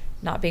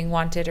not being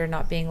wanted or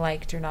not being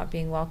liked or not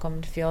being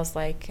welcomed feels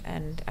like.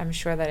 And I'm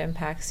sure that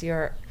impacts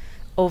your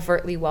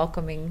overtly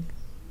welcoming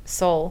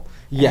soul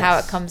and how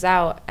it comes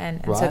out,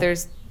 and so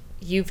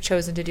you've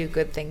chosen to do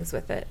good things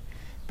with it,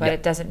 but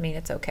it doesn't mean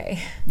it's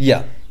okay.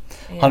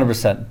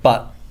 100%.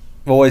 But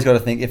we've always got to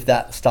think, if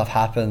that stuff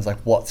happens, like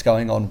what's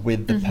going on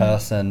with the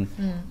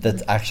person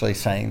that's actually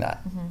saying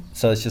that.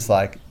 So it's just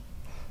like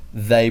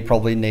they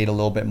probably need a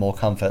little bit more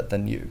comfort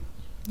than you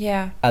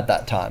at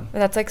that time. But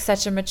that's like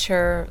such a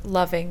mature,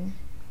 loving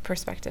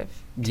perspective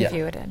to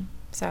view it in.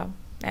 So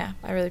yeah,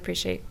 I really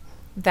appreciate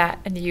that,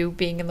 and you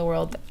being in the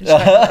world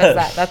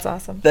that. That's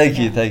awesome. Thank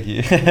you.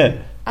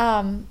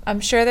 I'm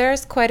sure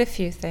there's quite a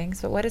few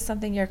things, but what is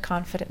something you're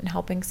confident in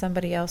helping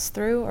somebody else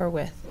through or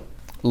with?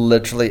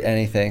 Literally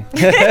anything.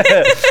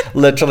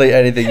 Literally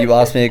anything. You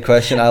ask me a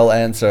question, I'll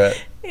answer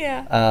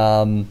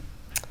it.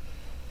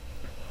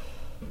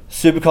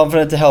 Super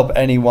confident to help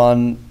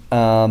anyone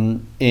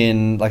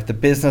in like the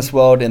business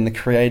world, in the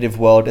creative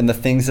world, in the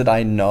things that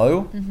I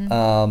know.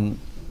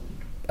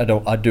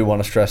 I do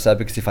want to stress that,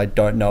 because if I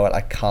don't know it,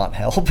 I can't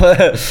help.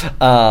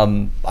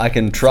 I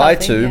can try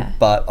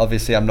but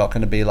obviously I'm not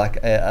going to be like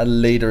a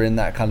leader in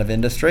that kind of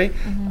industry.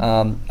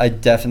 I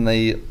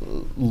definitely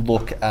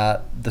look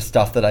at the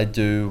stuff that I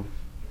do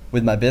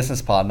with my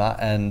business partner,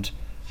 and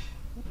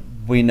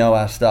we know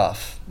our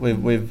stuff.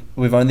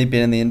 We've only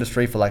been in the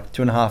industry for like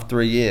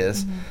 2.5-3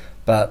 years,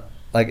 but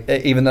like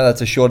even though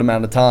that's a short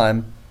amount of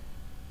time,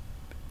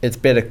 it's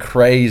been a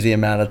crazy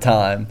amount of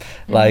time,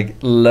 like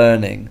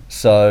learning.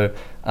 So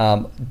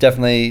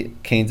definitely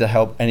keen to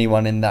help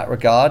anyone in that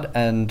regard.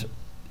 And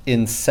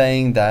in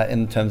saying that,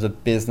 in terms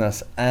of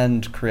business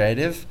and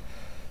creative,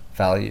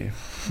 value.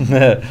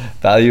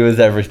 Value is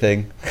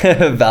everything.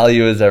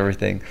 Value is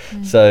everything.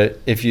 So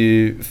if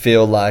you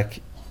feel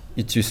like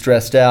you're too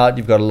stressed out,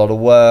 you've got a lot of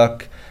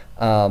work,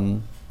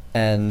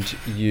 and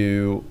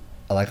you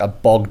are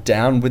bogged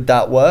down with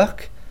that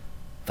work,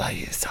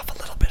 value yourself a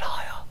little bit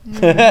higher.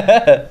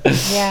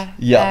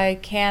 Yeah. I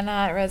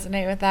cannot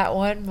resonate with that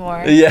one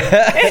more.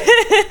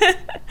 Yeah.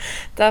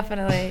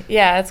 Definitely.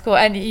 Yeah, it's cool.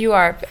 And you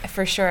are,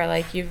 for sure,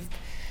 like you've,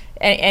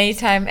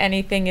 anytime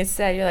anything is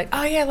said, you're like,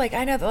 oh yeah, like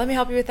I know that, let me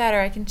help you with that, or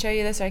I can show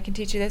you this, or I can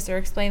teach you this, or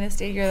explain this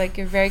to you.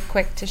 You're very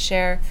quick to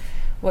share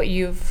what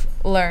you've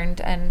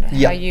learned and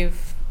how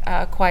you've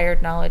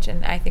acquired knowledge.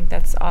 And I think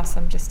that's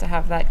awesome, just to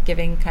have that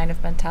giving kind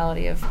of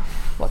mentality of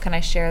what can I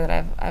share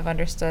that I've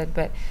understood.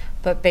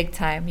 But big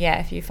time, yeah,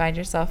 if you find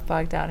yourself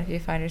bogged down, if you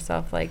find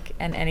yourself like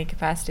in any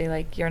capacity,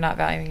 like you're not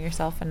valuing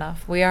yourself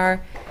enough. We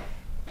are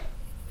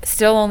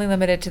still only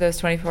limited to those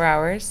 24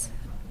 hours,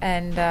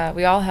 and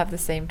we all have the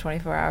same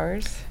 24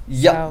 hours.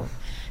 Yep.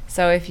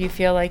 So if you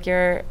feel like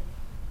you're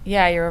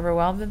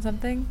overwhelmed in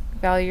something,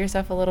 value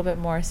yourself a little bit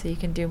more so you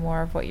can do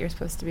more of what you're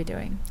supposed to be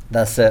doing.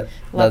 That's it.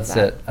 That's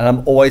it. And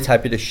I'm always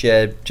happy to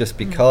share, just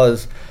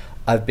because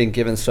I've been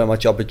given so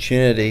much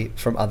opportunity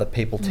from other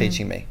people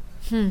teaching me.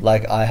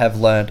 Like I have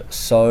learned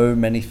so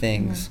many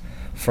things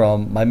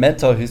from my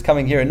mentor, who's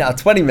coming here in now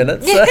 20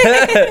 minutes.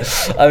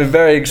 I'm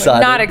very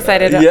excited. Not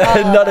excited at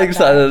all. Not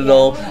excited at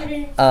all.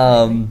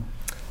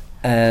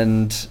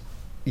 And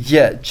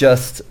yeah,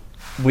 just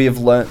we have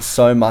learnt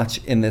so much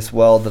in this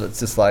world that it's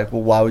just like,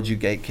 well, why would you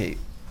gatekeep?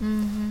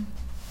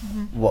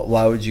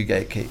 Why would you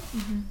gatekeep?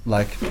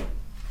 Like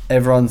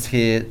everyone's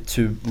here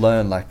to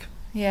learn. Like,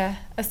 yeah,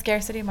 a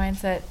scarcity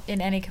mindset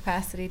in any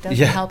capacity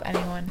doesn't help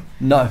anyone.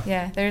 No.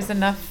 Yeah, there's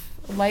enough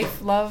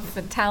life, love,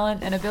 and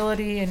talent and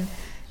ability and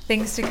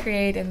things to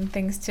create and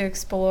things to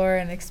explore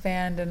and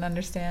expand and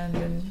understand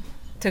and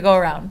to go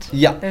around.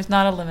 Yeah. There's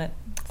not a limit.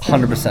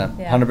 100%.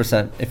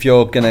 100%. If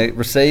you're going to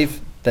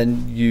receive,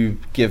 then you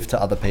give to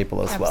other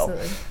people as well.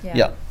 Absolutely.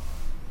 Yeah.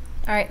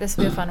 All right, this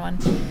will be a fun one.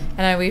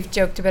 And we've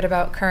joked a bit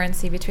about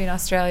currency between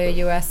Australia,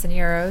 US, and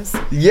euros.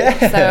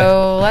 Yeah.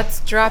 So let's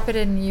drop it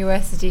in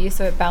USD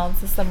so it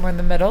balances somewhere in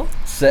the middle.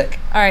 Sick.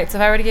 All right, so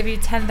if I were to give you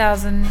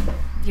 10,000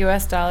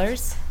 US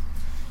dollars,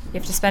 you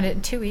have to spend it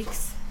in 2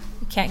 weeks.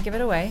 You can't give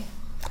it away.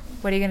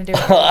 What are you going to do?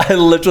 I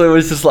literally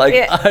was just like,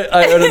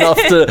 I earn enough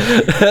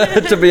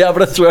to be able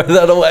to throw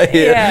that away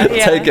here.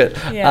 Take it.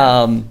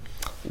 Yeah.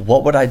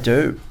 What would I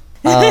do?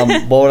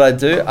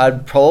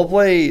 I'd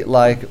probably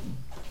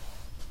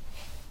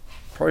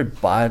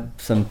buy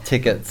some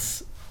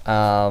tickets,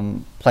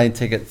 plane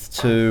tickets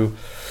to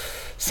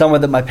somewhere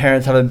that my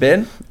parents haven't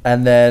been,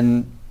 and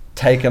then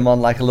take them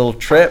on like a little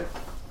trip,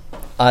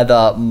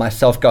 either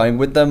myself going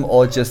with them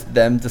or just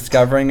them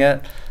discovering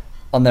it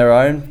on their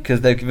own, because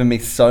they've given me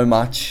so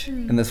much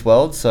in this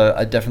world. So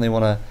I definitely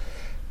want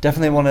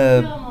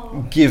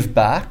to give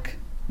back.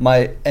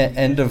 My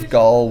end of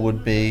goal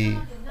would be,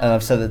 and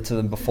I've said it to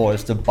them before,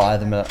 is to buy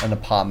them an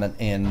apartment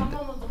in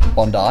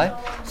Bondi.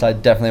 So I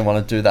definitely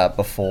want to do that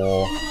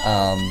before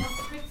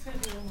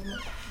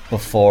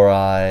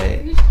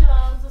I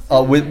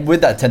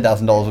with that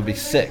 $10,000 would be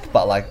sick,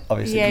 but like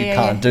obviously you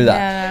can't do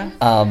that.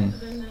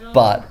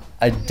 But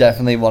I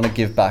definitely want to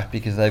give back,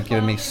 because they've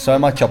given me so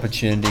much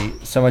opportunity,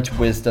 so much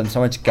wisdom, so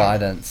much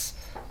guidance,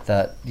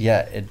 that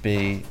it'd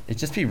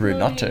just be rude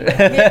not to.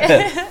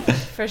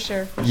 For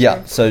sure.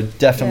 So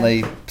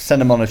definitely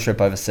send them on a trip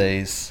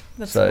overseas.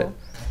 That's cool.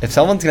 If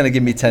someone's going to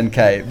give me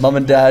 10K, mum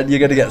and dad, you're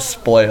going to get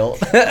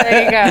spoiled.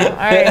 There you go. All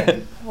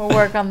right. We'll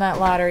work on that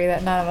lottery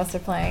that none of us are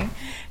playing.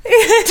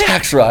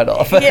 Tax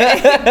write-off.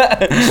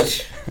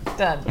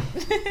 Done.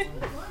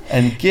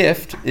 And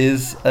gift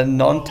is a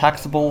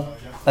non-taxable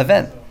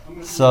event.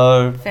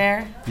 So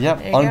fair.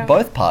 Yep, on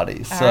both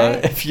parties. All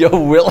right. If you're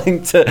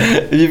willing to,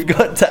 if you've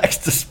got tax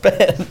to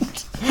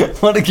spend,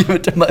 want to give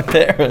it to my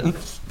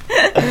parents,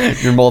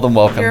 you're more than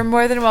welcome. You're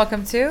more than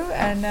welcome to,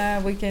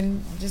 and we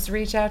can just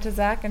reach out to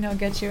Zach, and he'll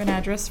get you an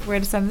address where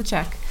to send the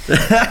check.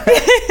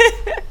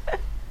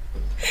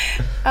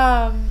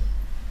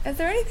 Is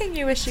there anything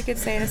you wish you could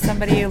say to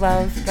somebody you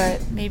love,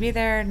 but maybe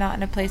they're not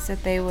in a place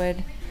that they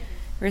would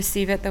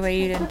receive it the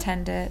way you'd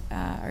intend it,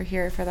 or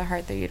hear it for the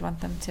heart that you'd want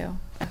them to?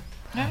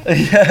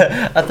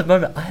 Yeah, at the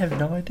moment, I have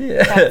no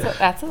idea.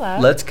 That's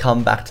allowed. Let's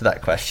come back to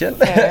that question. Is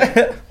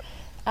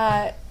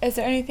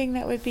there anything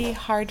that would be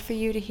hard for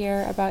you to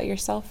hear about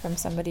yourself from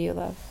somebody you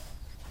love?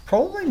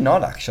 Probably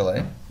not,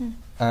 actually.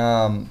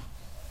 I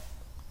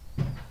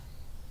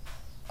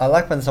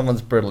like when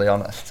someone's brutally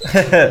honest.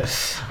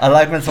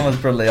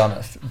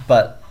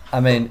 But, I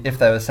mean, if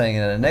they were saying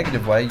it in a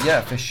negative way, yeah,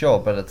 for sure.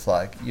 But it's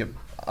like,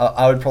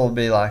 I would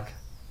probably be like,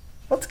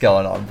 what's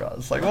going on, bro?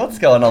 It's like, what's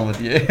going on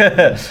with you?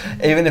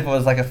 Even if it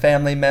was like a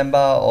family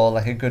member or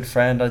like a good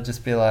friend, I'd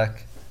just be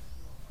like,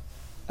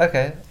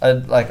 okay.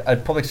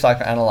 I'd probably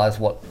psychoanalyze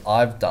what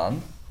I've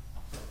done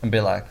and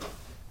be like,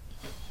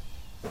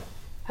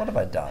 what have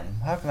I done?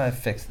 How can I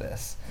fix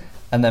this?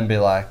 And then be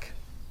like,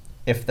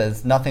 if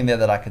there's nothing there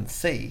that I can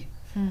see,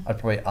 I'd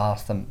probably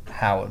ask them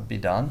how it would be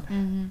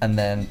done, and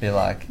then be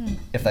like,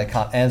 if they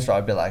can't answer,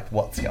 I'd be like,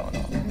 what's going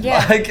on?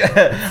 Yeah.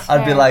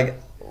 I'd be like,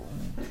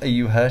 are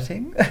you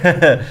hurting?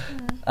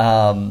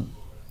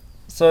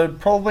 So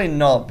probably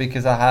not,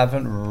 because I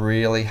haven't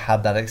really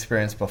had that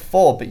experience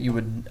before, but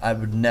I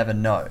would never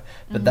know.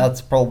 But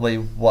that's probably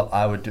what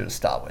I would do to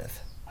start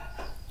with.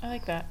 I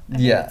like that. I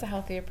think that's a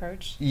healthy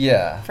approach.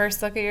 Yeah.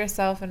 First, look at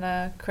yourself in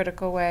a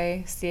critical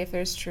way, see if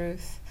there's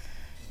truth.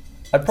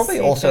 I'd probably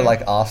also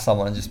like ask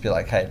someone and just be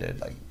like, hey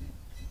dude, like,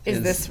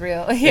 is this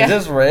real? Is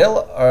this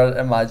real, or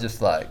am I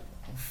just like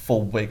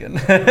full wiggin'?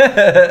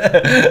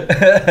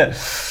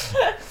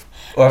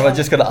 Or am I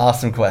just going to ask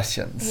some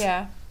questions?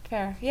 Yeah,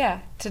 fair. Yeah,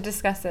 to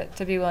discuss it,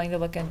 to be willing to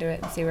look into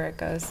it and see where it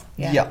goes.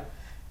 Yeah.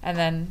 And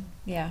then,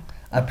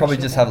 I'd probably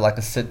just have like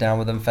a sit down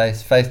with them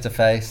face to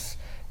face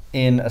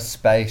in a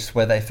space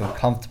where they feel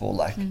comfortable.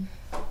 Like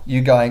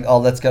you going, oh,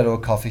 let's go to a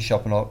coffee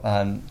shop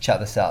and chat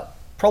this out.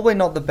 Probably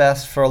not the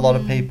best for a lot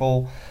of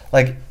people.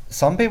 Like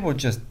some people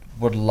just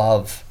would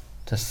love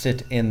to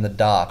sit in the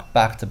dark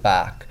back to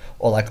back,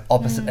 or like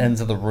opposite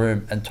ends of the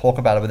room, and talk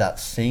about it without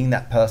seeing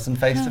that person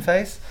face to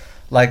face.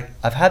 Like,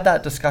 I've had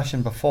that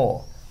discussion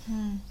before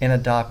in a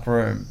dark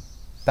room,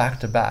 back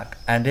to back,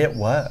 and it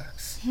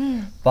works.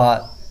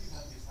 But,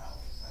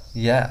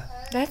 yeah.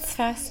 That's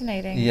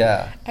fascinating.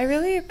 Yeah. I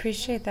really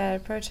appreciate that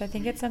approach. I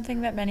think it's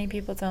something that many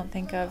people don't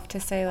think of, to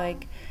say,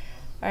 like,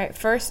 all right,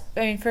 first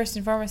and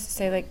foremost, to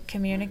say, like,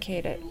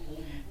 communicate it.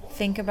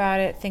 Think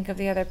about it, think of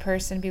the other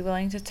person, be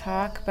willing to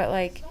talk, but,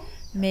 like,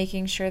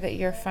 making sure that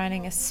you're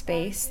finding a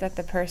space that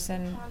the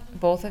person,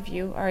 both of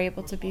you, are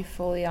able to be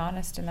fully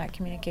honest in that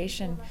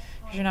communication.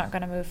 You're not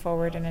going to move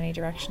forward in any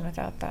direction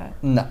without that.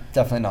 No,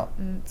 definitely not.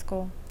 It's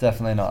cool.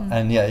 Definitely not.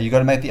 And yeah, you got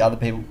to make the other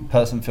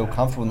person feel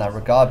comfortable in that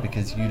regard,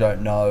 because you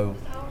don't know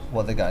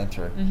what they're going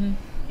through.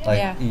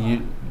 Like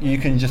you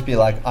can just be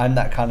like, I'm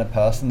that kind of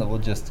person that will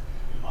just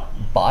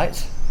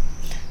bite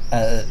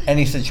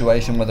any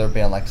situation, whether it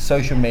be on like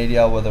social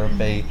media, whether it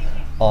be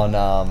on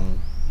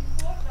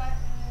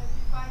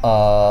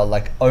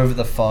like over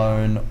the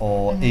phone,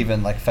 or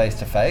even like face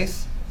to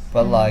face.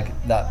 But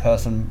like that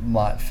person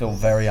might feel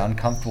very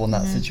uncomfortable in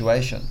that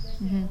situation.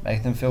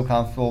 Make them feel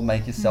comfortable,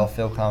 make yourself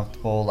feel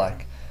comfortable,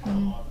 like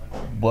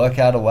work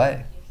out a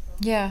way.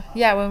 Yeah,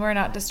 when we're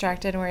not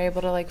distracted and we're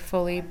able to like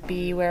fully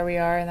be where we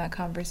are in that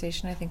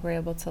conversation, I think we're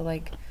able to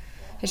like,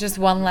 it's just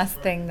one less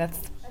thing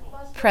that's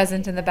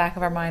present in the back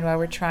of our mind while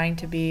we're trying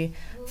to be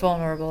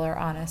vulnerable or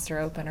honest or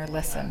open or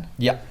listen.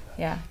 Yeah,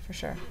 for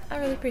sure. I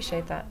really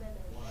appreciate that.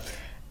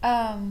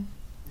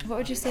 What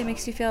would you say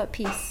makes you feel at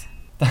peace?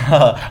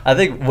 I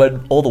think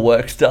when all the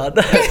work's done,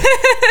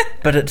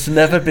 but it's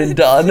never been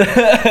done.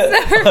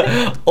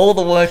 All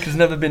the work has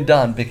never been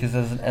done, because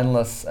there's an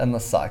endless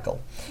cycle.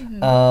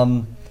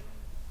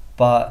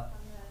 But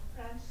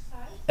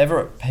ever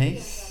at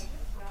peace,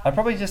 I'd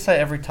probably just say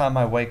every time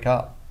I wake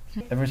up.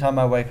 Every time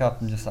I wake up,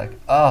 I'm just like,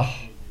 oh,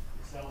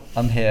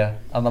 I'm here,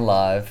 I'm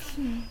alive,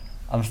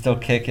 I'm still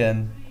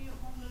kicking.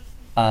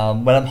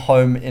 When I'm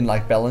home in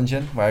like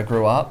Bellingen, where I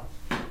grew up,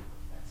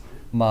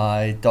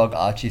 my dog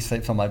Archie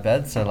sleeps on my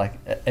bed, so like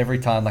every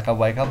time like I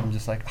wake up, I'm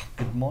just like, oh,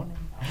 good morning.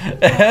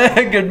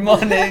 Good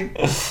morning.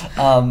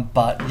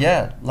 But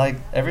yeah, like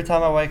every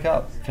time I wake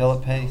up, feel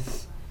at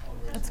peace.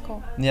 That's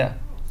cool. Yeah.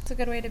 It's a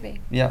good way to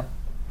be. Yeah.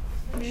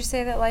 Would you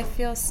say that life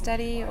feels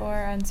steady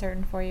or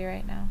uncertain for you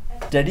right now?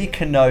 Steady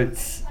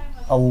connotes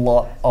a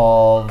lot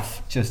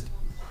of just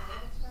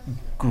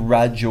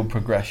gradual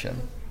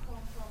progression.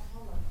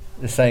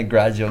 This ain't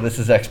gradual, this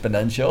is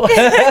exponential.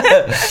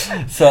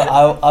 So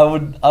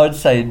I would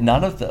say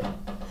none of them.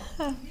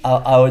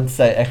 I would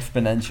say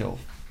exponential.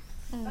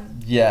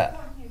 Yeah.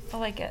 I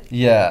like it.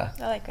 Yeah.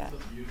 I like that.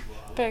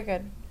 Very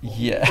good.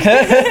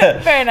 Yeah.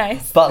 Very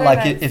nice. But Very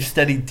like nice. if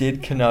steady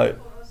did connote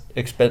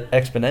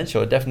exponential,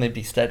 it'd definitely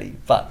be steady.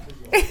 But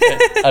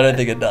I don't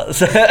think it does.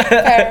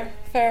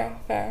 Fair.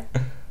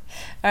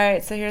 All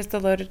right, so here's the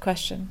loaded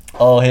question.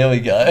 Oh, here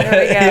we go.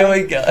 Here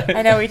we go.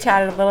 I know we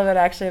chatted a little bit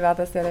actually about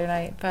this the other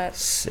night, but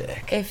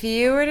sick. If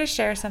you were to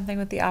share something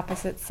with the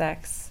opposite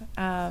sex,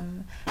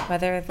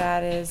 whether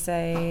that is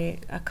a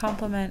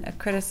compliment, a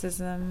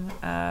criticism,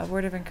 a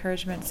word of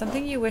encouragement,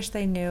 something you wish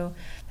they knew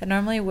that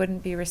normally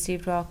wouldn't be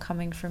received well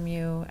coming from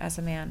you as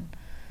a man,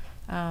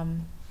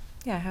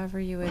 however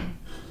you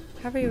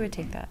would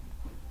take that.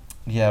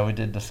 Yeah, we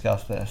did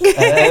discuss this.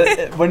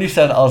 When you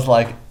said it, I was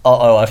like,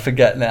 I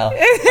forget now.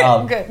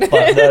 Good.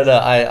 But no,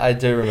 I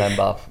do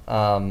remember.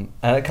 And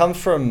it comes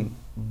from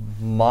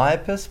my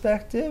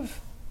perspective,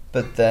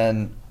 but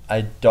then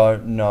I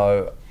don't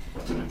know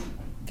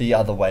the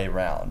other way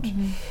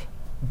around.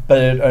 But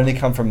it only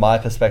come from my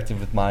perspective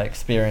with my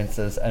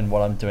experiences and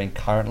what I'm doing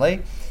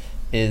currently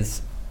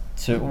is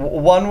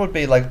one would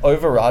be like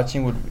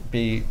overarching would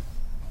be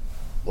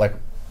like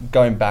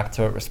going back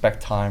to it,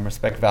 respect time,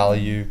 respect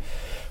value,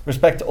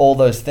 respect all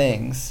those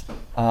things.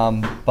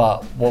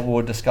 But what we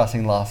were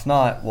discussing last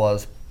night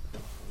was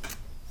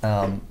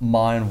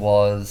mine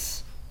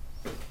was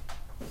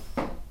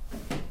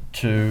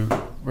to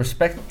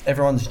respect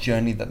everyone's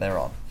journey that they're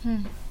on.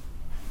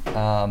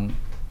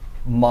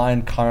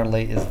 Mine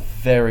currently is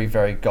very,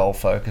 very goal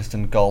focused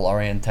and goal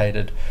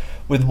orientated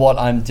with what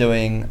I'm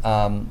doing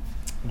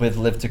with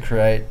Live to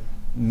Create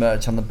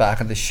merch on the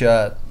back of the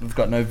shirt. We've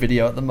got no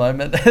video at the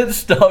moment. It's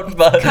stopped,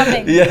 but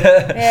coming.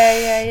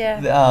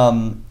 Yeah.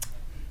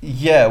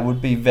 Yeah, it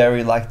would be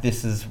very like,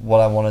 this is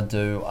what I want to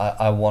do.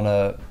 I want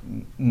to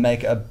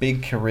make a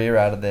big career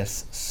out of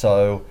this,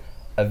 so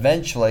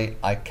eventually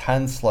I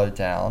can slow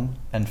down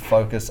and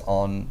focus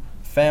on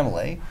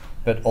family,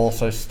 but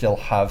also still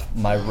have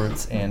my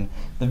roots in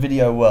the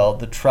video world,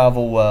 the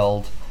travel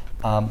world,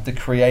 the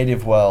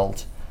creative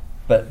world,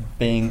 but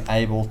being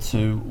able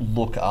to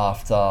look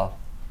after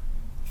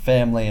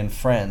family and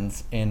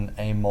friends in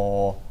a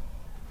more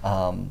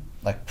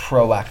like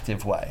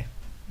proactive way.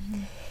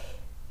 Mm-hmm.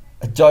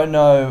 I don't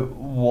know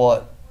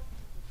what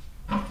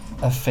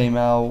a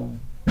female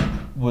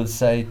would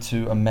say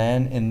to a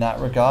man in that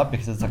regard,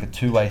 because it's like a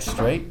two-way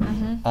street.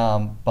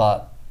 Mm-hmm.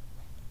 But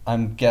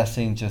I'm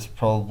guessing just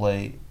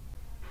probably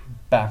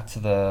back to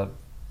the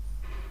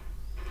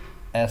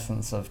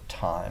essence of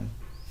time.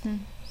 Mm.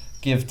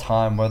 Give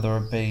time, whether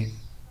it be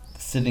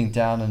sitting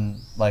down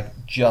and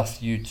like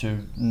just you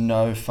two,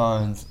 no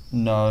phones,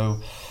 no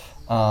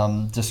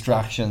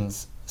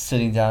distractions,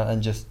 sitting down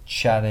and just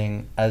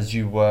chatting as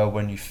you were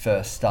when you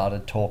first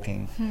started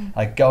talking,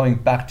 like going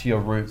back to your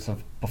roots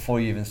of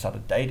before you even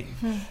started dating,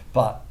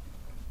 but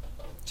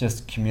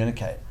just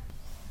communicate.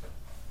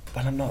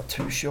 But I'm not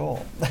too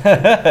sure.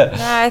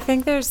 I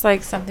think there's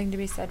like something to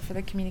be said for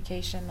the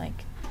communication.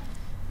 Like,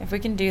 if we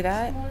can do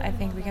that, I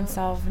think we can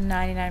solve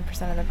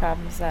 99% of the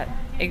problems that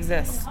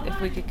exist if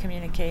we could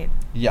communicate.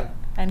 Yeah.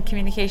 And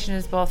communication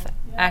is both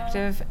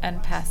active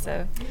and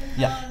passive.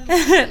 Yeah.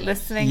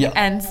 Listening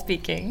and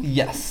speaking.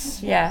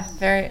 Yes. Yeah,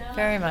 very,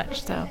 very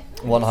much so.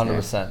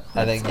 100%.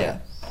 I think, I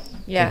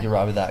think you're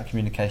right with that.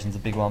 Communication's a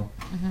big one.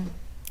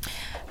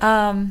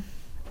 Mm-hmm.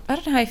 I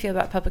don't know how you feel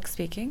about public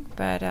speaking,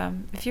 but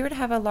if you were to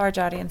have a large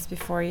audience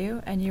before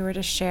you and you were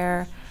to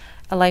share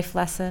a life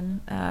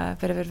lesson, a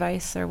bit of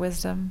advice or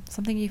wisdom,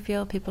 something you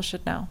feel people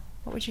should know,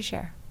 what would you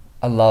share?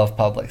 I love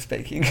public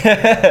speaking.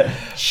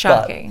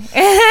 Shocking.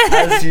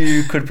 As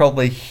you could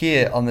probably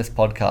hear on this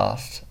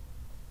podcast,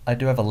 I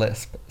do have a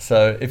lisp.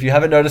 So if you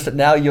haven't noticed it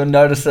now, you'll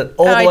notice it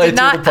all the way through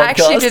the podcast. I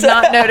actually did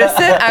not notice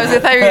it. I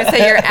thought you were going to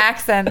say your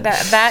accent.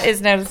 That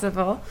is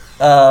noticeable.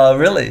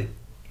 Really?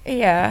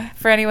 Yeah.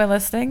 For anyone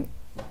listening.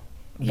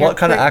 What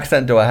kind of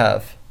accent do I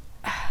have?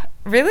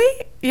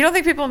 Really? You don't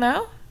think people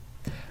know?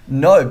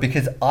 No,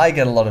 because I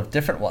get a lot of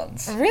different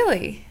ones.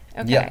 Really?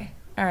 Okay. Yeah.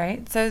 All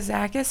right. So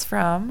Zach is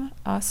from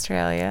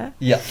Australia.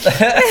 Yeah.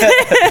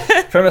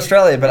 From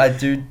Australia, but I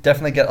do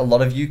definitely get a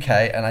lot of UK,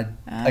 and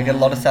I get a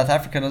lot of South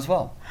African as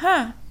well.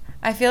 Huh.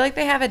 I feel like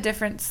they have a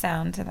different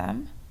sound to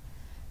them.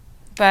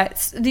 But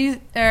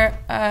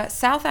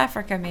South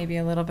Africa may be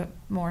a little bit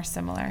more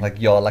similar.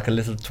 Like you're like a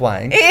little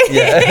twang.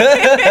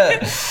 Yeah.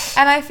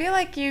 And I feel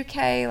like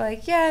UK,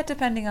 like,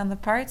 depending on the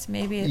parts,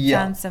 maybe it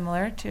sounds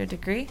similar to a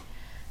degree.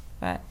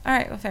 But all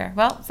right, well, fair.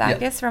 Well,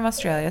 Zach is from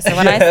Australia, so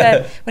when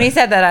he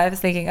said that, I was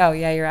thinking, oh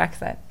yeah, your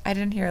accent. I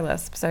didn't hear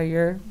lisp, so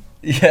you're.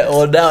 Yeah,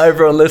 well, now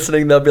everyone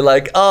listening, they'll be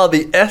like, oh,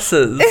 the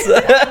S's.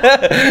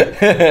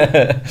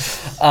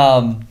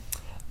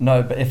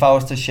 No, but if I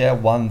was to share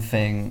one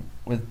thing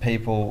with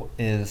people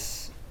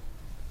is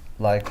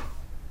like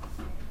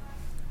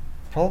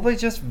probably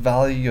just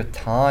value your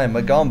time.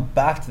 We're going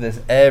back to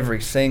this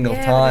every single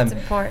time. It's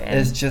important.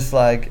 It's just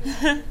like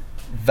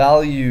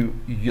value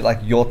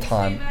your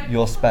time,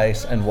 your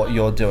space, and what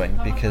you're doing,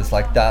 because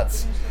like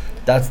that's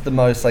the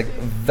most like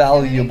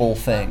valuable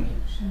thing.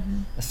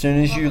 Mm-hmm. As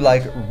soon as you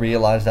like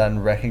realize that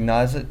and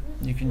recognize it,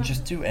 you can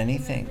just do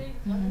anything.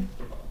 Mm-hmm.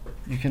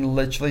 You can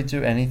literally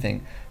do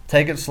anything.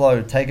 Take it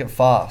slow, take it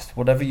fast,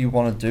 whatever you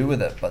want to do with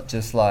it, but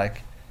just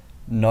like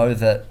know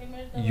that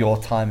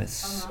your time is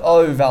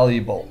so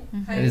valuable.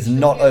 Mm-hmm. It is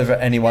not over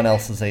anyone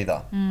else's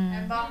either.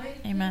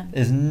 Amen. It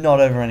is not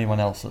over anyone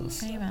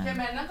else's. Amen.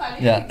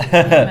 Yeah.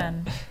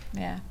 Amen.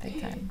 Yeah,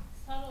 big time.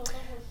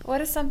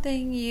 What is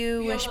something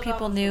you wish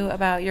people knew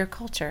about your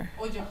culture?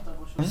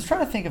 I'm just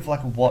trying to think of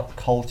like what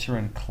culture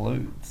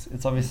includes.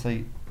 It's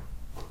obviously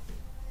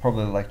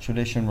probably like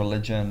tradition,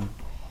 religion,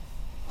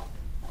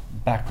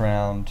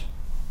 background,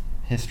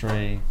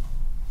 history,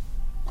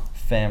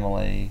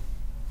 family.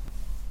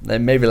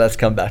 Then maybe let's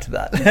come back to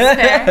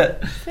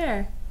that.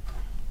 Fair.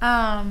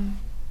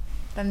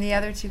 Then the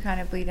other two kind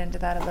of bleed into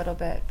that a little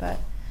bit, but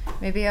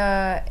maybe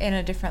in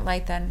a different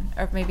light then,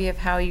 or maybe of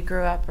how you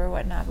grew up or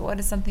whatnot. But what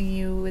is something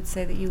you would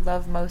say that you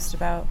love most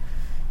about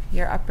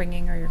your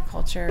upbringing or your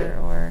culture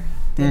or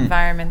the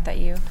environment that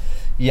you...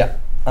 Yeah.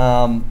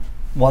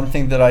 One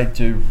thing that I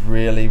do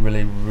really,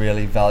 really,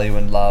 really value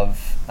and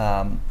love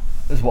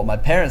is what my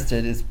parents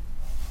did is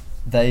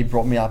they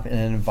brought me up in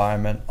an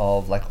environment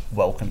of like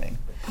welcoming.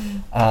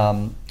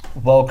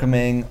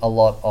 Welcoming, a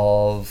lot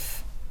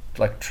of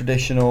like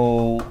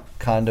traditional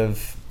kind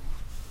of,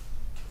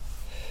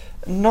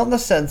 not in the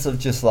sense of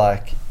just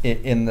like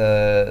in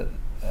the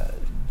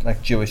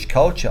like Jewish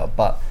culture,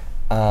 but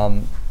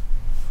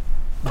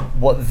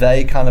what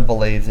they kind of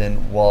believed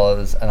in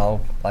was, and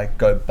I'll like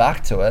go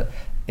back to it,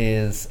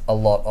 is a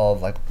lot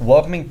of like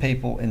welcoming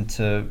people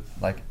into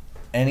like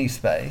any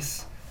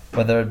space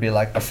whether it be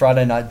like a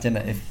Friday night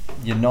dinner. If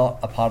you're not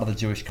a part of the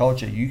Jewish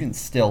culture, you can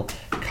still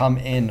come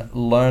in,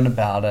 learn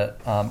about it,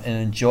 and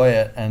enjoy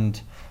it.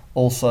 And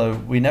also,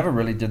 we never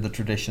really did the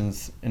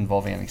traditions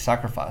involving any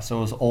sacrifice. So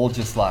it was all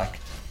just like,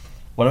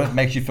 whatever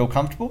makes you feel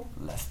comfortable,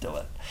 let's do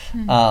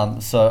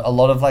it. So a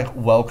lot of like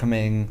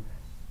welcoming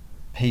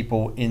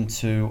people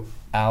into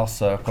our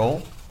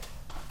circle,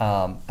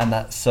 and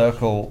that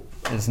circle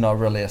is not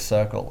really a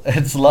circle.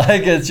 It's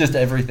like, it's just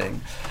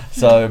everything.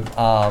 So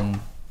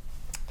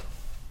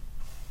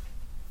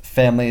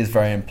family is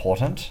very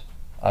important,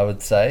 I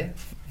would say,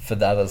 for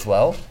that as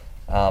well.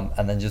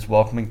 And then just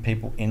welcoming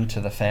people into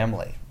the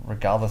family,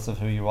 regardless of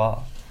who you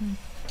are.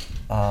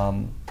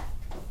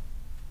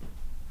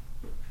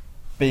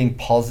 Being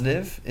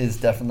positive is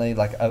definitely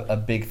like a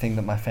big thing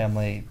that my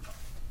family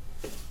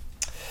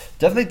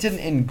definitely didn't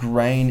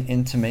ingrain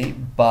into me,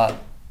 but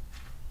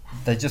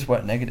they just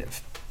weren't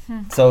negative.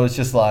 So it was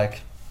just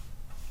like,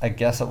 I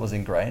guess it was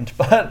ingrained.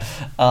 But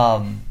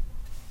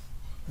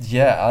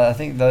yeah, I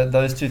think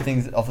those two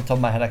things off the top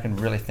of my head I can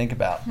really think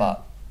about.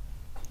 But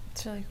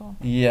it's really cool.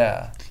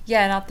 Yeah.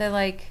 Yeah, not the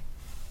like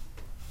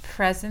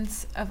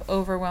presence of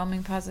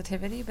overwhelming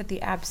positivity, but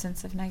the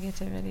absence of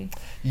negativity.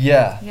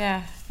 Yeah.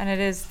 Yeah,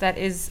 and that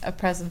is a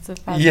presence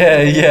of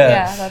positivity. Yeah.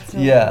 Yeah, that's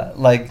really cool.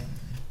 Like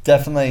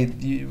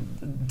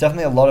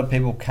definitely a lot of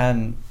people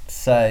can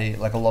say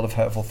like a lot of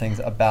hurtful things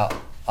about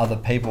other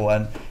people,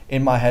 and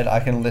in my head I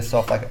can list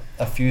off like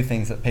a few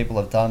things that people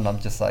have done, and I'm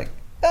just like,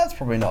 that's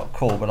probably not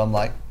cool, but I'm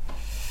like,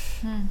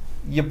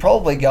 you're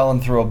probably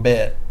going through a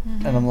bit,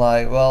 and I'm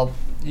like, well,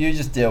 you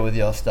just deal with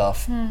your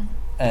stuff.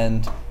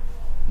 And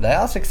they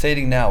are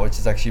succeeding now, which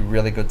is actually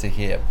really good to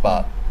hear.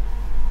 But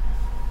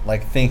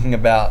like thinking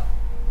about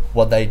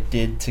what they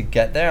did to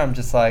get there, I'm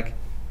just like,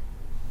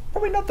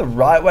 probably not the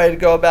right way to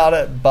go about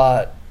it,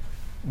 but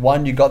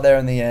one, you got there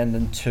in the end,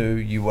 and two,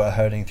 you were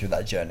hurting through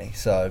that journey.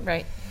 So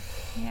right.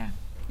 Yeah.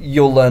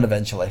 You'll learn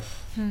eventually.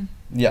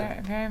 Yeah.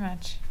 Very, very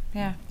much.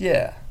 Yeah.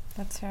 Yeah.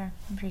 That's fair.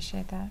 I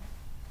appreciate that.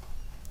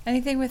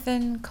 Anything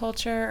within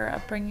culture or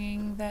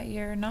upbringing that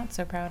you're not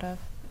so proud of?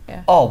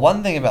 Yeah. Oh,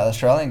 one thing about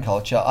Australian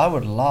culture, I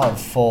would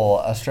love for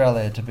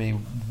Australia to be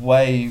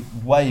way,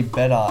 way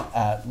better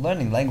at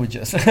learning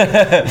languages.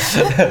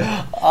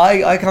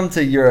 I come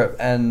to Europe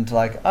and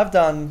like I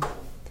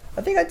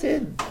think I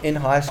did in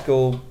high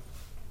school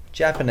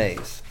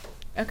Japanese.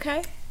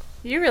 Okay.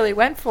 You really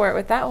went for it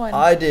with that one.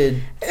 I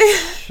did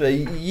a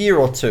year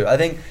or two. I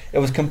think it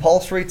was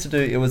compulsory to do.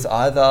 It was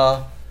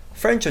either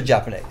French or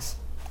Japanese.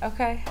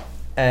 Okay.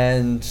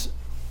 And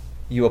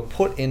you were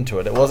put into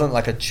it. It wasn't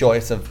like a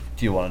choice of,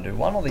 do you want to do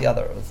one or the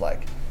other? It was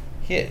like,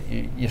 here,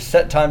 your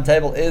set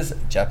timetable is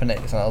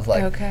Japanese. And I was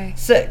like, okay,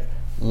 sick.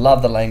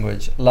 Love the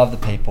language, love the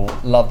people,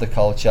 love the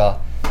culture.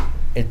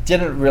 It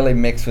didn't really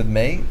mix with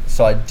me,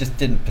 so I just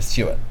didn't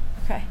pursue it.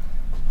 Okay.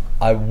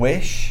 I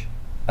wish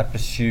I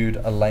pursued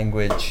a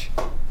language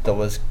that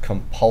was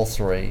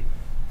compulsory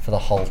for the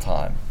whole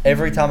time.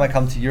 Every time I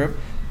come to Europe,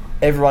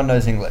 everyone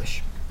knows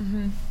English.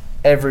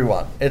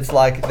 Everyone. It's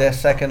like their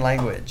second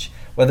language.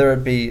 Whether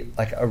it be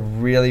like a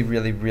really,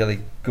 really,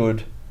 really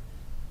good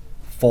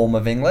form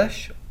of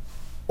English,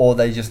 or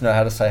they just know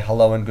how to say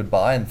hello and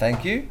goodbye and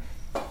thank you.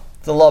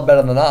 It's a lot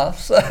better than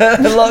us.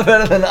 A lot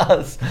better than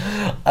us.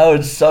 I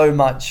would so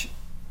much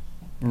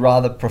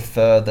rather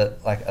prefer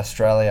that like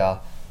Australia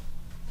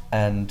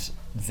and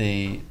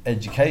the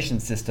education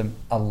system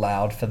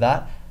allowed for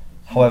that.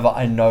 However,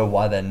 I know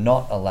why they're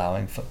not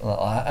allowing for.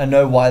 I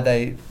know why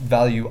they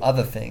value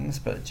other things,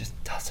 but it just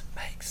doesn't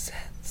make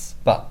sense.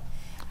 But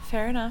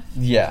fair enough.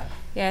 Yeah.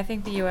 Yeah, I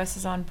think the U.S.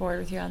 is on board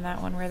with you on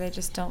that one, where they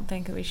just don't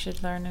think that we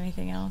should learn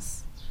anything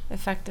else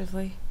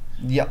effectively.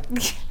 Yep.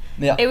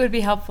 Yeah. It would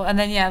be helpful. And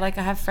then, yeah, like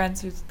I have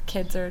friends whose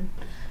kids are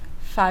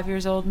 5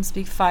 years old and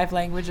speak 5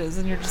 languages,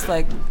 and you're just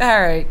like,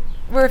 all right,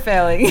 we're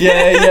failing.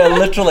 Yeah,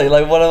 literally.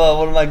 Like one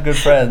of my good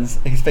friends,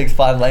 he speaks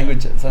 5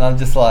 languages, and I'm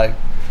just like,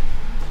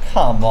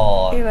 come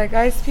on. You're like,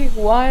 I speak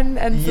 1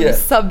 and some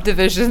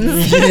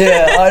subdivisions.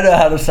 Yeah, I know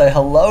how to say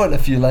hello in a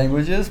few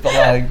languages, but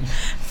like...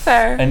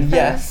 Fair. And fair.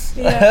 Yes.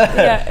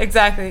 Yeah,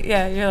 exactly.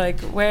 Yeah, you're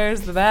like, where's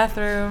the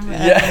bathroom?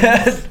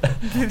 Yes.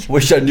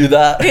 Wish I knew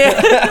that.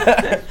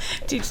 Yeah.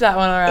 Teach that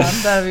one around.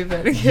 That'd be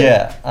pretty good.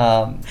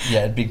 Yeah.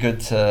 It'd be good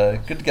to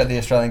get the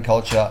Australian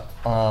culture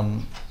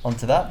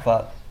onto that,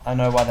 but I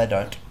know why they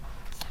don't.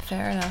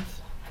 Fair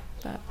enough.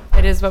 But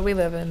it is what we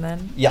live in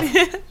then. Yeah.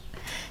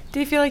 Do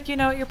you feel like you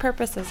know what your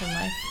purpose is in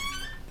life?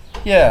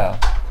 Yeah.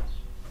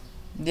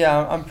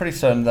 Yeah, I'm pretty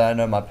certain that I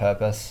know my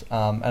purpose,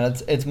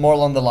 and it's more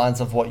along the lines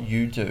of what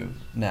you do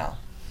now,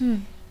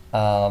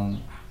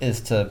 is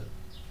to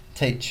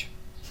teach,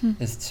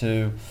 is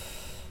to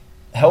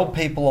help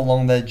people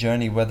along their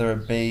journey, whether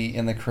it be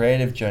in the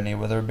creative journey,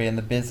 whether it be in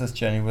the business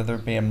journey, whether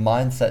it be a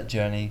mindset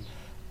journey.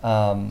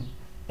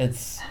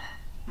 It's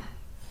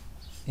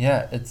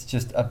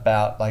just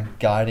about like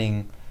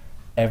guiding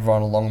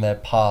everyone along their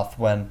path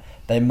when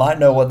they might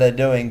know what they're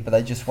doing, but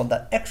they just want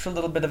that extra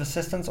little bit of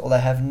assistance, or they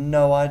have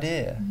no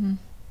idea.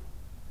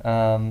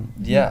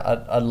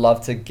 I'd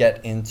love to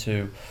get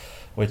into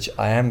which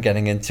I am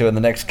getting into in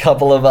the next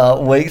couple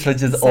of weeks,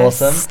 which is So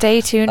awesome.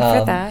 stay tuned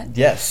for that.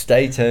 Yes,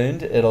 stay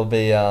tuned. It'll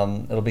be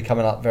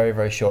coming up very,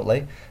 very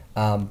shortly.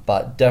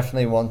 But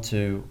definitely want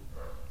to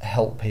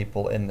help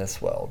people in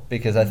this world,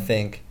 because I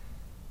think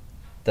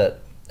that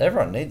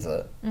everyone needs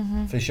it,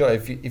 for sure.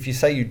 If you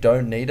say you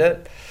don't need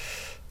it,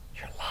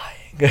 you're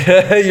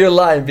lying. You're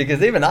lying,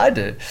 because even I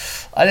do.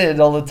 I need it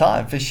all the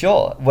time, for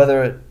sure.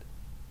 Whether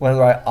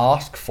I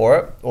ask for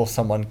it or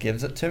someone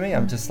gives it to me,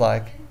 I'm just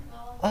like,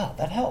 oh,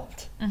 that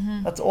helped.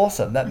 That's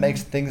awesome. That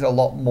makes things a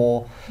lot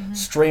more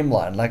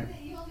streamlined. Like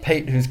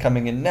Pete, who's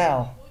coming in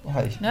now,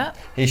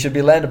 he should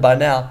be landed by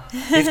now.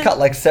 He's cut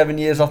like 7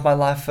 years off my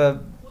life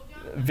for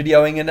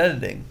videoing and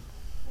editing,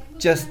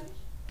 just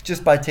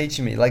by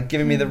teaching me, like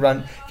giving me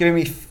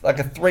like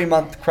a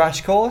 3-month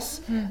crash course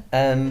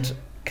and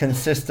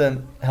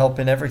consistent help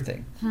in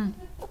everything.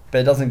 But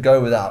it doesn't go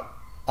without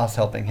us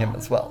helping him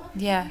as well.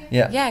 Yeah,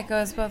 it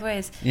goes both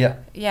ways.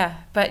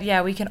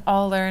 But we can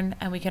all learn,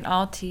 and we can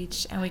all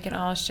teach, and we can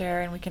all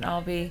share, and we can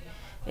all be,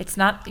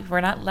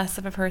 we're not less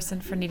of a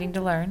person for needing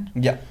to learn.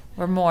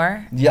 We're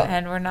more.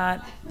 And we're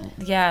not,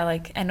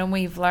 and when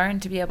we've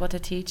learned to be able to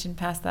teach and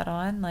pass that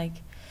on, like,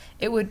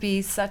 it would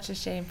be such a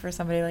shame for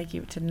somebody like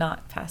you to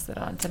not pass it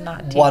on, to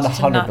not teach, 100%.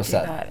 To not do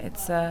that.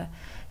 It's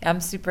I'm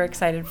super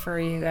excited for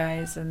you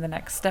guys and the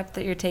next step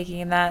that you're taking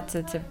in that,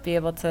 to be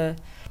able to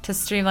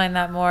streamline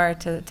that more,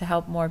 to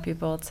help more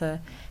people,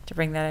 to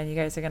bring that in. You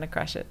guys are going to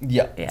crush it.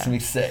 It's going to be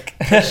sick.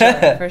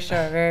 For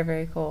sure. Very,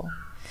 very cool.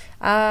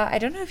 I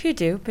don't know if you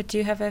do, but do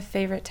you have a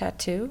favorite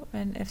tattoo?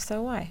 And if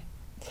so, why?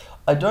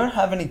 I don't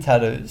have any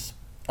tattoos.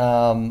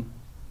 I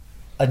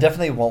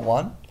definitely want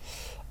one.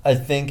 I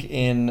think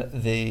in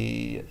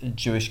the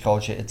Jewish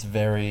culture, it's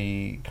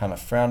very kind of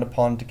frowned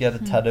upon to get a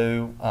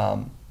tattoo,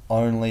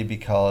 only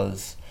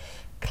because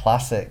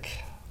classic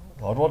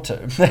World War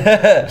II.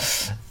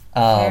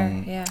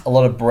 A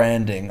lot of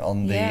branding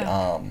on the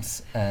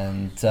arms,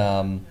 and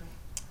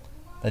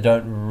they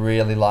don't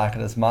really like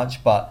it as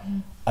much, but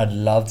I'd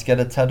love to get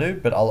a tattoo,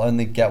 but I'll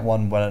only get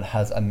one when it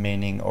has a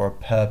meaning or a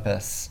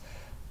purpose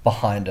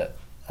behind it.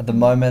 At the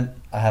moment,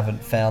 I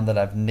haven't found that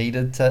I've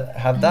needed to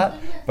have that,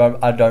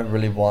 but I don't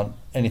really want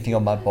anything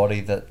on my body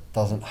that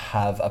doesn't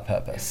have a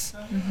purpose.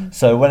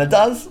 So when it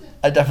does,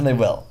 I definitely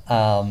will.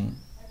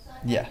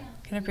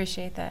 Can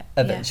appreciate that.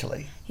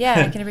 Eventually.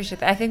 I can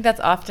appreciate that. I think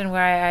that's often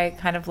where I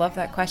kind of love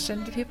that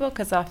question to people,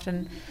 because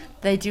often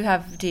they do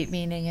have deep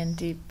meaning and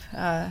deep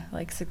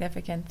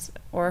significance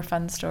or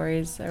fun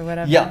stories or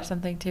whatever,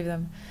 something to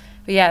them.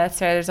 But that's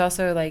fair. There's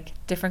also like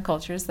different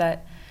cultures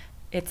that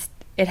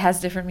it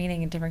has different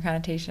meaning and different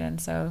connotation,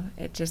 and so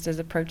it just is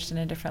approached in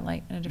a different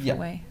light, in a different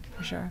way,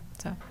 for sure.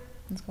 So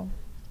that's cool.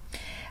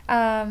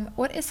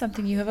 What is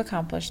something you have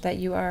accomplished that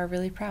you are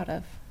really proud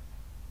of?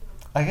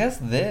 I guess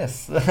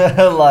this,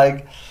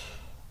 like,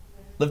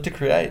 Live to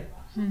Create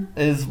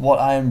is what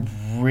I'm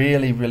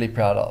really, really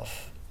proud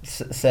of.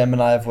 Sam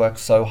and I have worked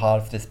so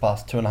hard for this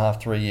past 2.5,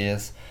 3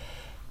 years,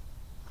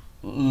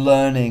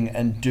 learning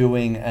and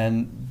doing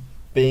and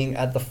being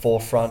at the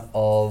forefront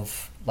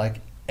of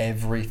like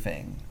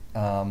everything.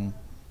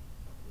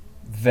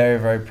 Very,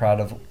 very proud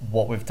of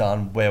what we've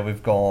done, where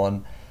we've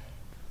gone,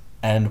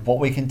 and what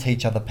we can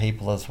teach other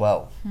people as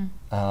well.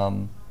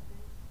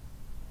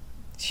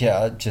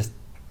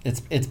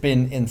 It's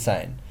been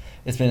insane.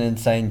 It's been an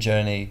insane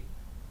journey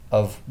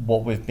of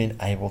what we've been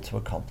able to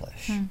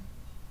accomplish.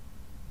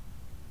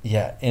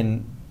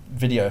 In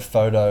video,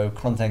 photo,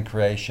 content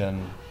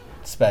creation,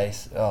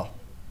 space,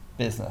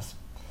 business.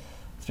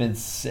 It's been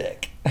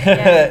sick.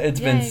 It's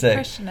been sick.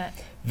 Crushing it.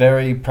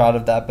 Very proud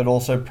of that, but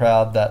also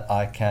proud that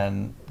I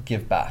can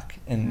give back.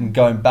 And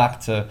going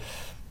back to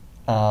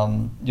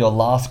your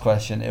last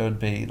question, it would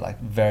be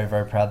like very,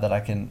 very proud that I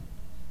can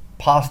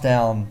pass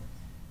down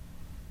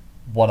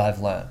what I've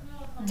learned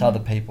to other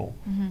people,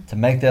 to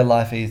make their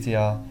life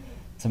easier,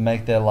 to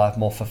make their life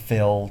more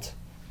fulfilled.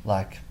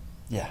 Very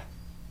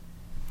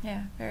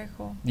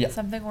cool.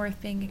 Something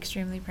worth being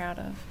extremely proud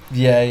of.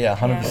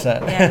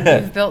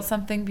 100%. You've built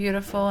something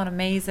beautiful and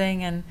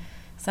amazing, and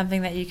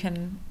something that you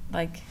can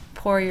like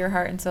pour your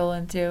heart and soul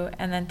into,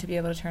 and then to be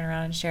able to turn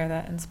around and share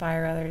that,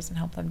 inspire others, and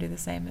help them do the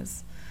same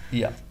is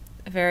a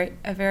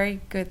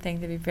very good thing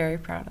to be very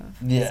proud of.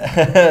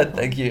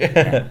 Thank you.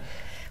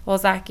 Well,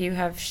 Zach, you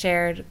have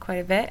shared quite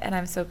a bit, and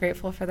I'm so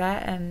grateful for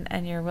that,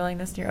 and your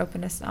willingness and your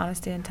openness and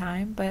honesty and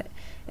time. But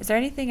is there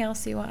anything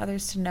else you want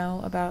others to know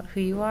about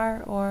who you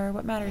are or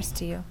what matters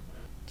to you?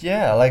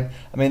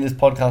 This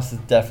podcast has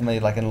definitely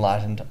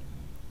enlightened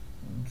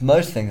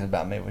most things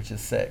about me, which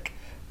is sick.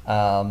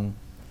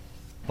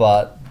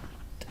 But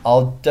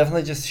I'll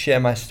definitely just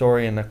share my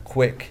story in a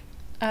quick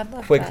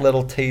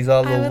little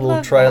teaser,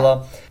 little trailer.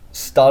 That.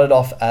 Started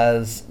off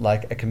as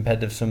a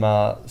competitive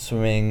swimmer,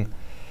 swimming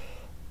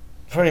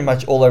pretty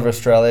much all over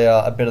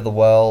Australia, a bit of the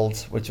world,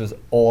 which was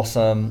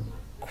awesome.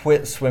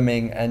 Quit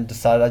swimming and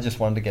decided I just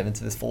wanted to get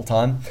into this full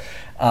time,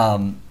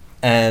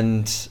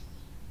 and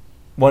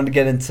wanted to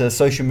get into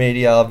social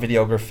media,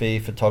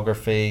 videography,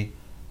 photography.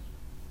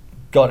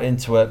 Got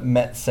into it,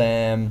 met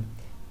Sam,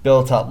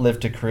 built up Live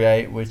to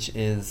Create, which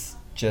is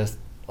just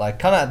like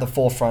kind of at the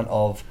forefront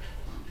of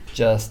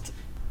just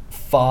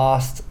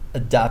fast,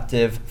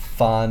 adaptive,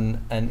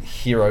 fun, and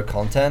hero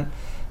content,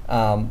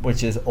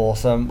 which is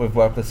awesome. We've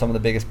worked with some of the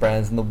biggest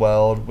brands in the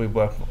world. We've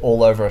worked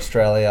all over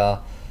Australia,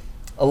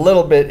 a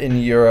little bit in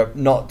Europe,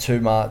 not too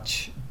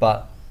much,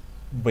 but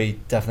we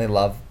definitely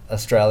love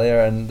Australia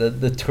and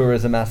the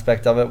tourism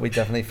aspect of it. We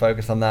definitely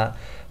focus on that.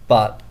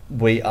 But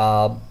we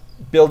are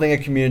building a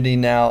community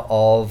now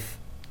of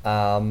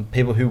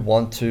people who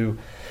want to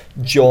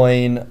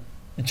join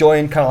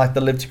kind of like the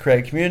Live to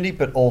Create community,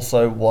 but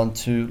also want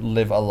to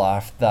live a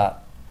life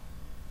that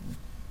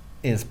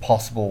is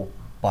possible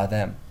by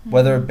them,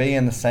 whether it be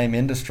in the same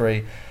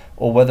industry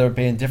or whether it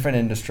be in different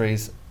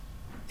industries.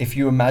 If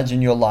you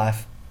imagine your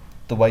life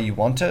the way you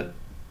want it,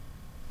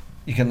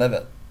 you can live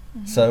it.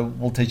 So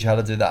we'll teach you how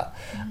to do that.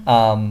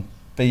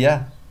 But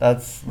yeah,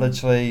 that's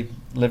literally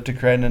Live to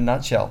Create in a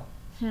nutshell.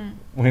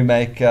 We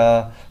make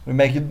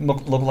you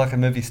look like a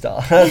movie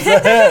star.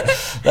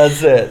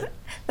 That's it.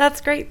 That's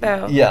great,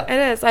 though. Yeah,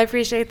 it is. I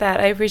appreciate that.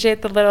 I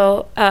appreciate the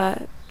little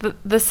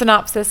the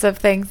synopsis of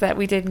things that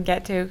we didn't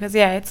get to, because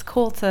it's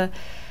cool to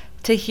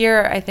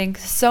hear. I think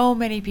so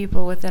many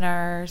people within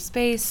our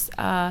space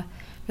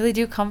really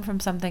do come from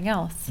something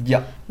else.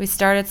 Yeah, we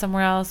started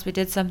somewhere else. We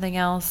did something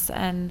else,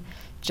 and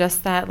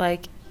just that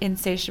like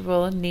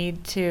insatiable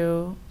need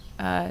to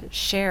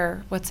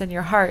share what's in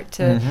your heart,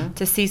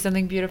 to see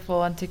something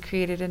beautiful and to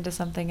create it into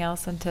something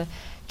else and to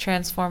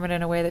transform it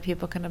in a way that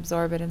people can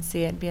absorb it and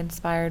see it and be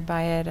inspired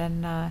by it.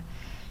 And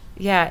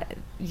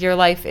your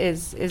life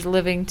is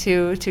living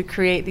to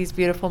create these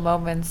beautiful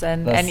moments.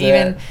 And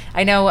even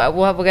I know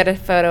we'll get a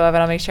photo of it.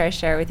 I'll make sure I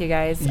share it with you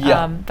guys.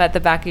 But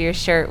the back of your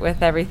shirt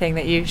with everything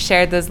that you've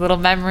shared, those little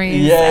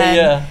memories.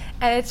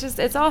 And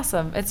it's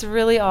awesome. It's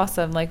really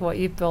awesome, like what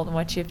you've built and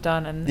what you've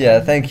done. And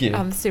thank you.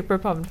 I'm super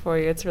pumped for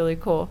you. It's really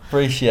cool.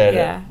 Appreciate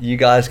it. You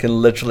guys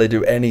can literally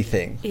do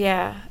anything.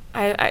 Yeah.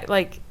 I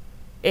like,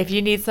 if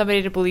you need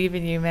somebody to believe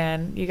in you,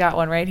 man, you got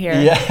one right here.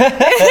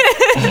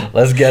 Yeah.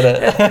 Let's get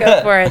it. Let's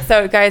go for it.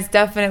 So guys,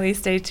 definitely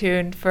stay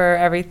tuned for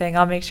everything.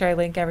 I'll make sure I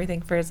link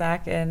everything for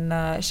Zach in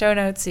show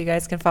notes so you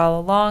guys can follow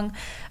along.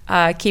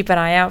 Keep an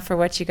eye out for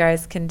what you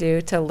guys can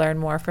do to learn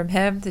more from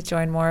him, to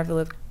join more of the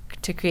Live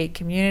to Create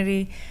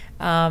community,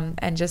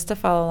 and just to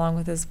follow along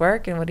with his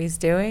work and what he's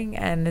doing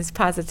and his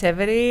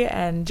positivity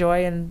and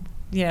joy and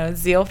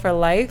zeal for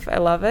life. I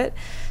love it.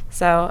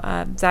 So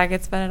Zach,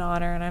 it's been an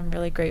honor, and I'm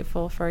really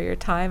grateful for your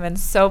time and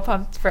so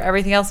pumped for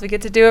everything else we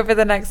get to do over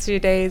the next few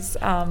days.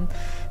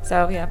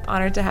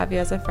 Honored to have you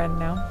as a friend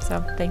now.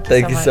 So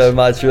thank you so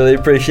much. Really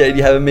appreciate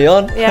you having me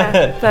on.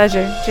 Yeah,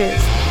 pleasure.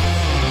 Cheers.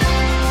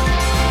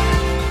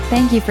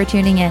 Thank you for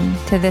tuning in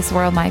to This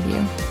World My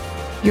View.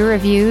 Your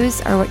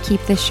reviews are what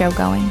keep this show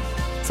going.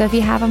 So if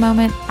you have a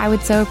moment, I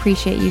would so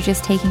appreciate you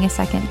just taking a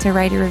second to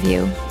write a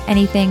review.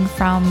 Anything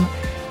from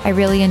I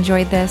really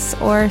enjoyed this,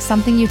 or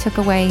something you took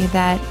away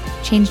that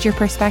changed your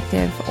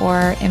perspective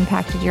or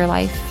impacted your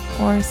life,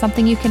 or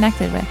something you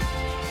connected with.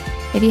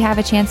 If you have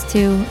a chance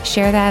to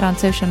share that on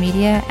social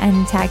media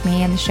and tag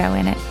me and the show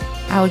in it,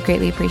 I would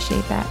greatly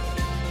appreciate that.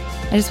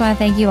 I just want to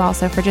thank you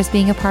also for just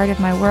being a part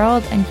of my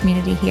world and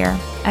community here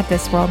at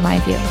This World My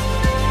View.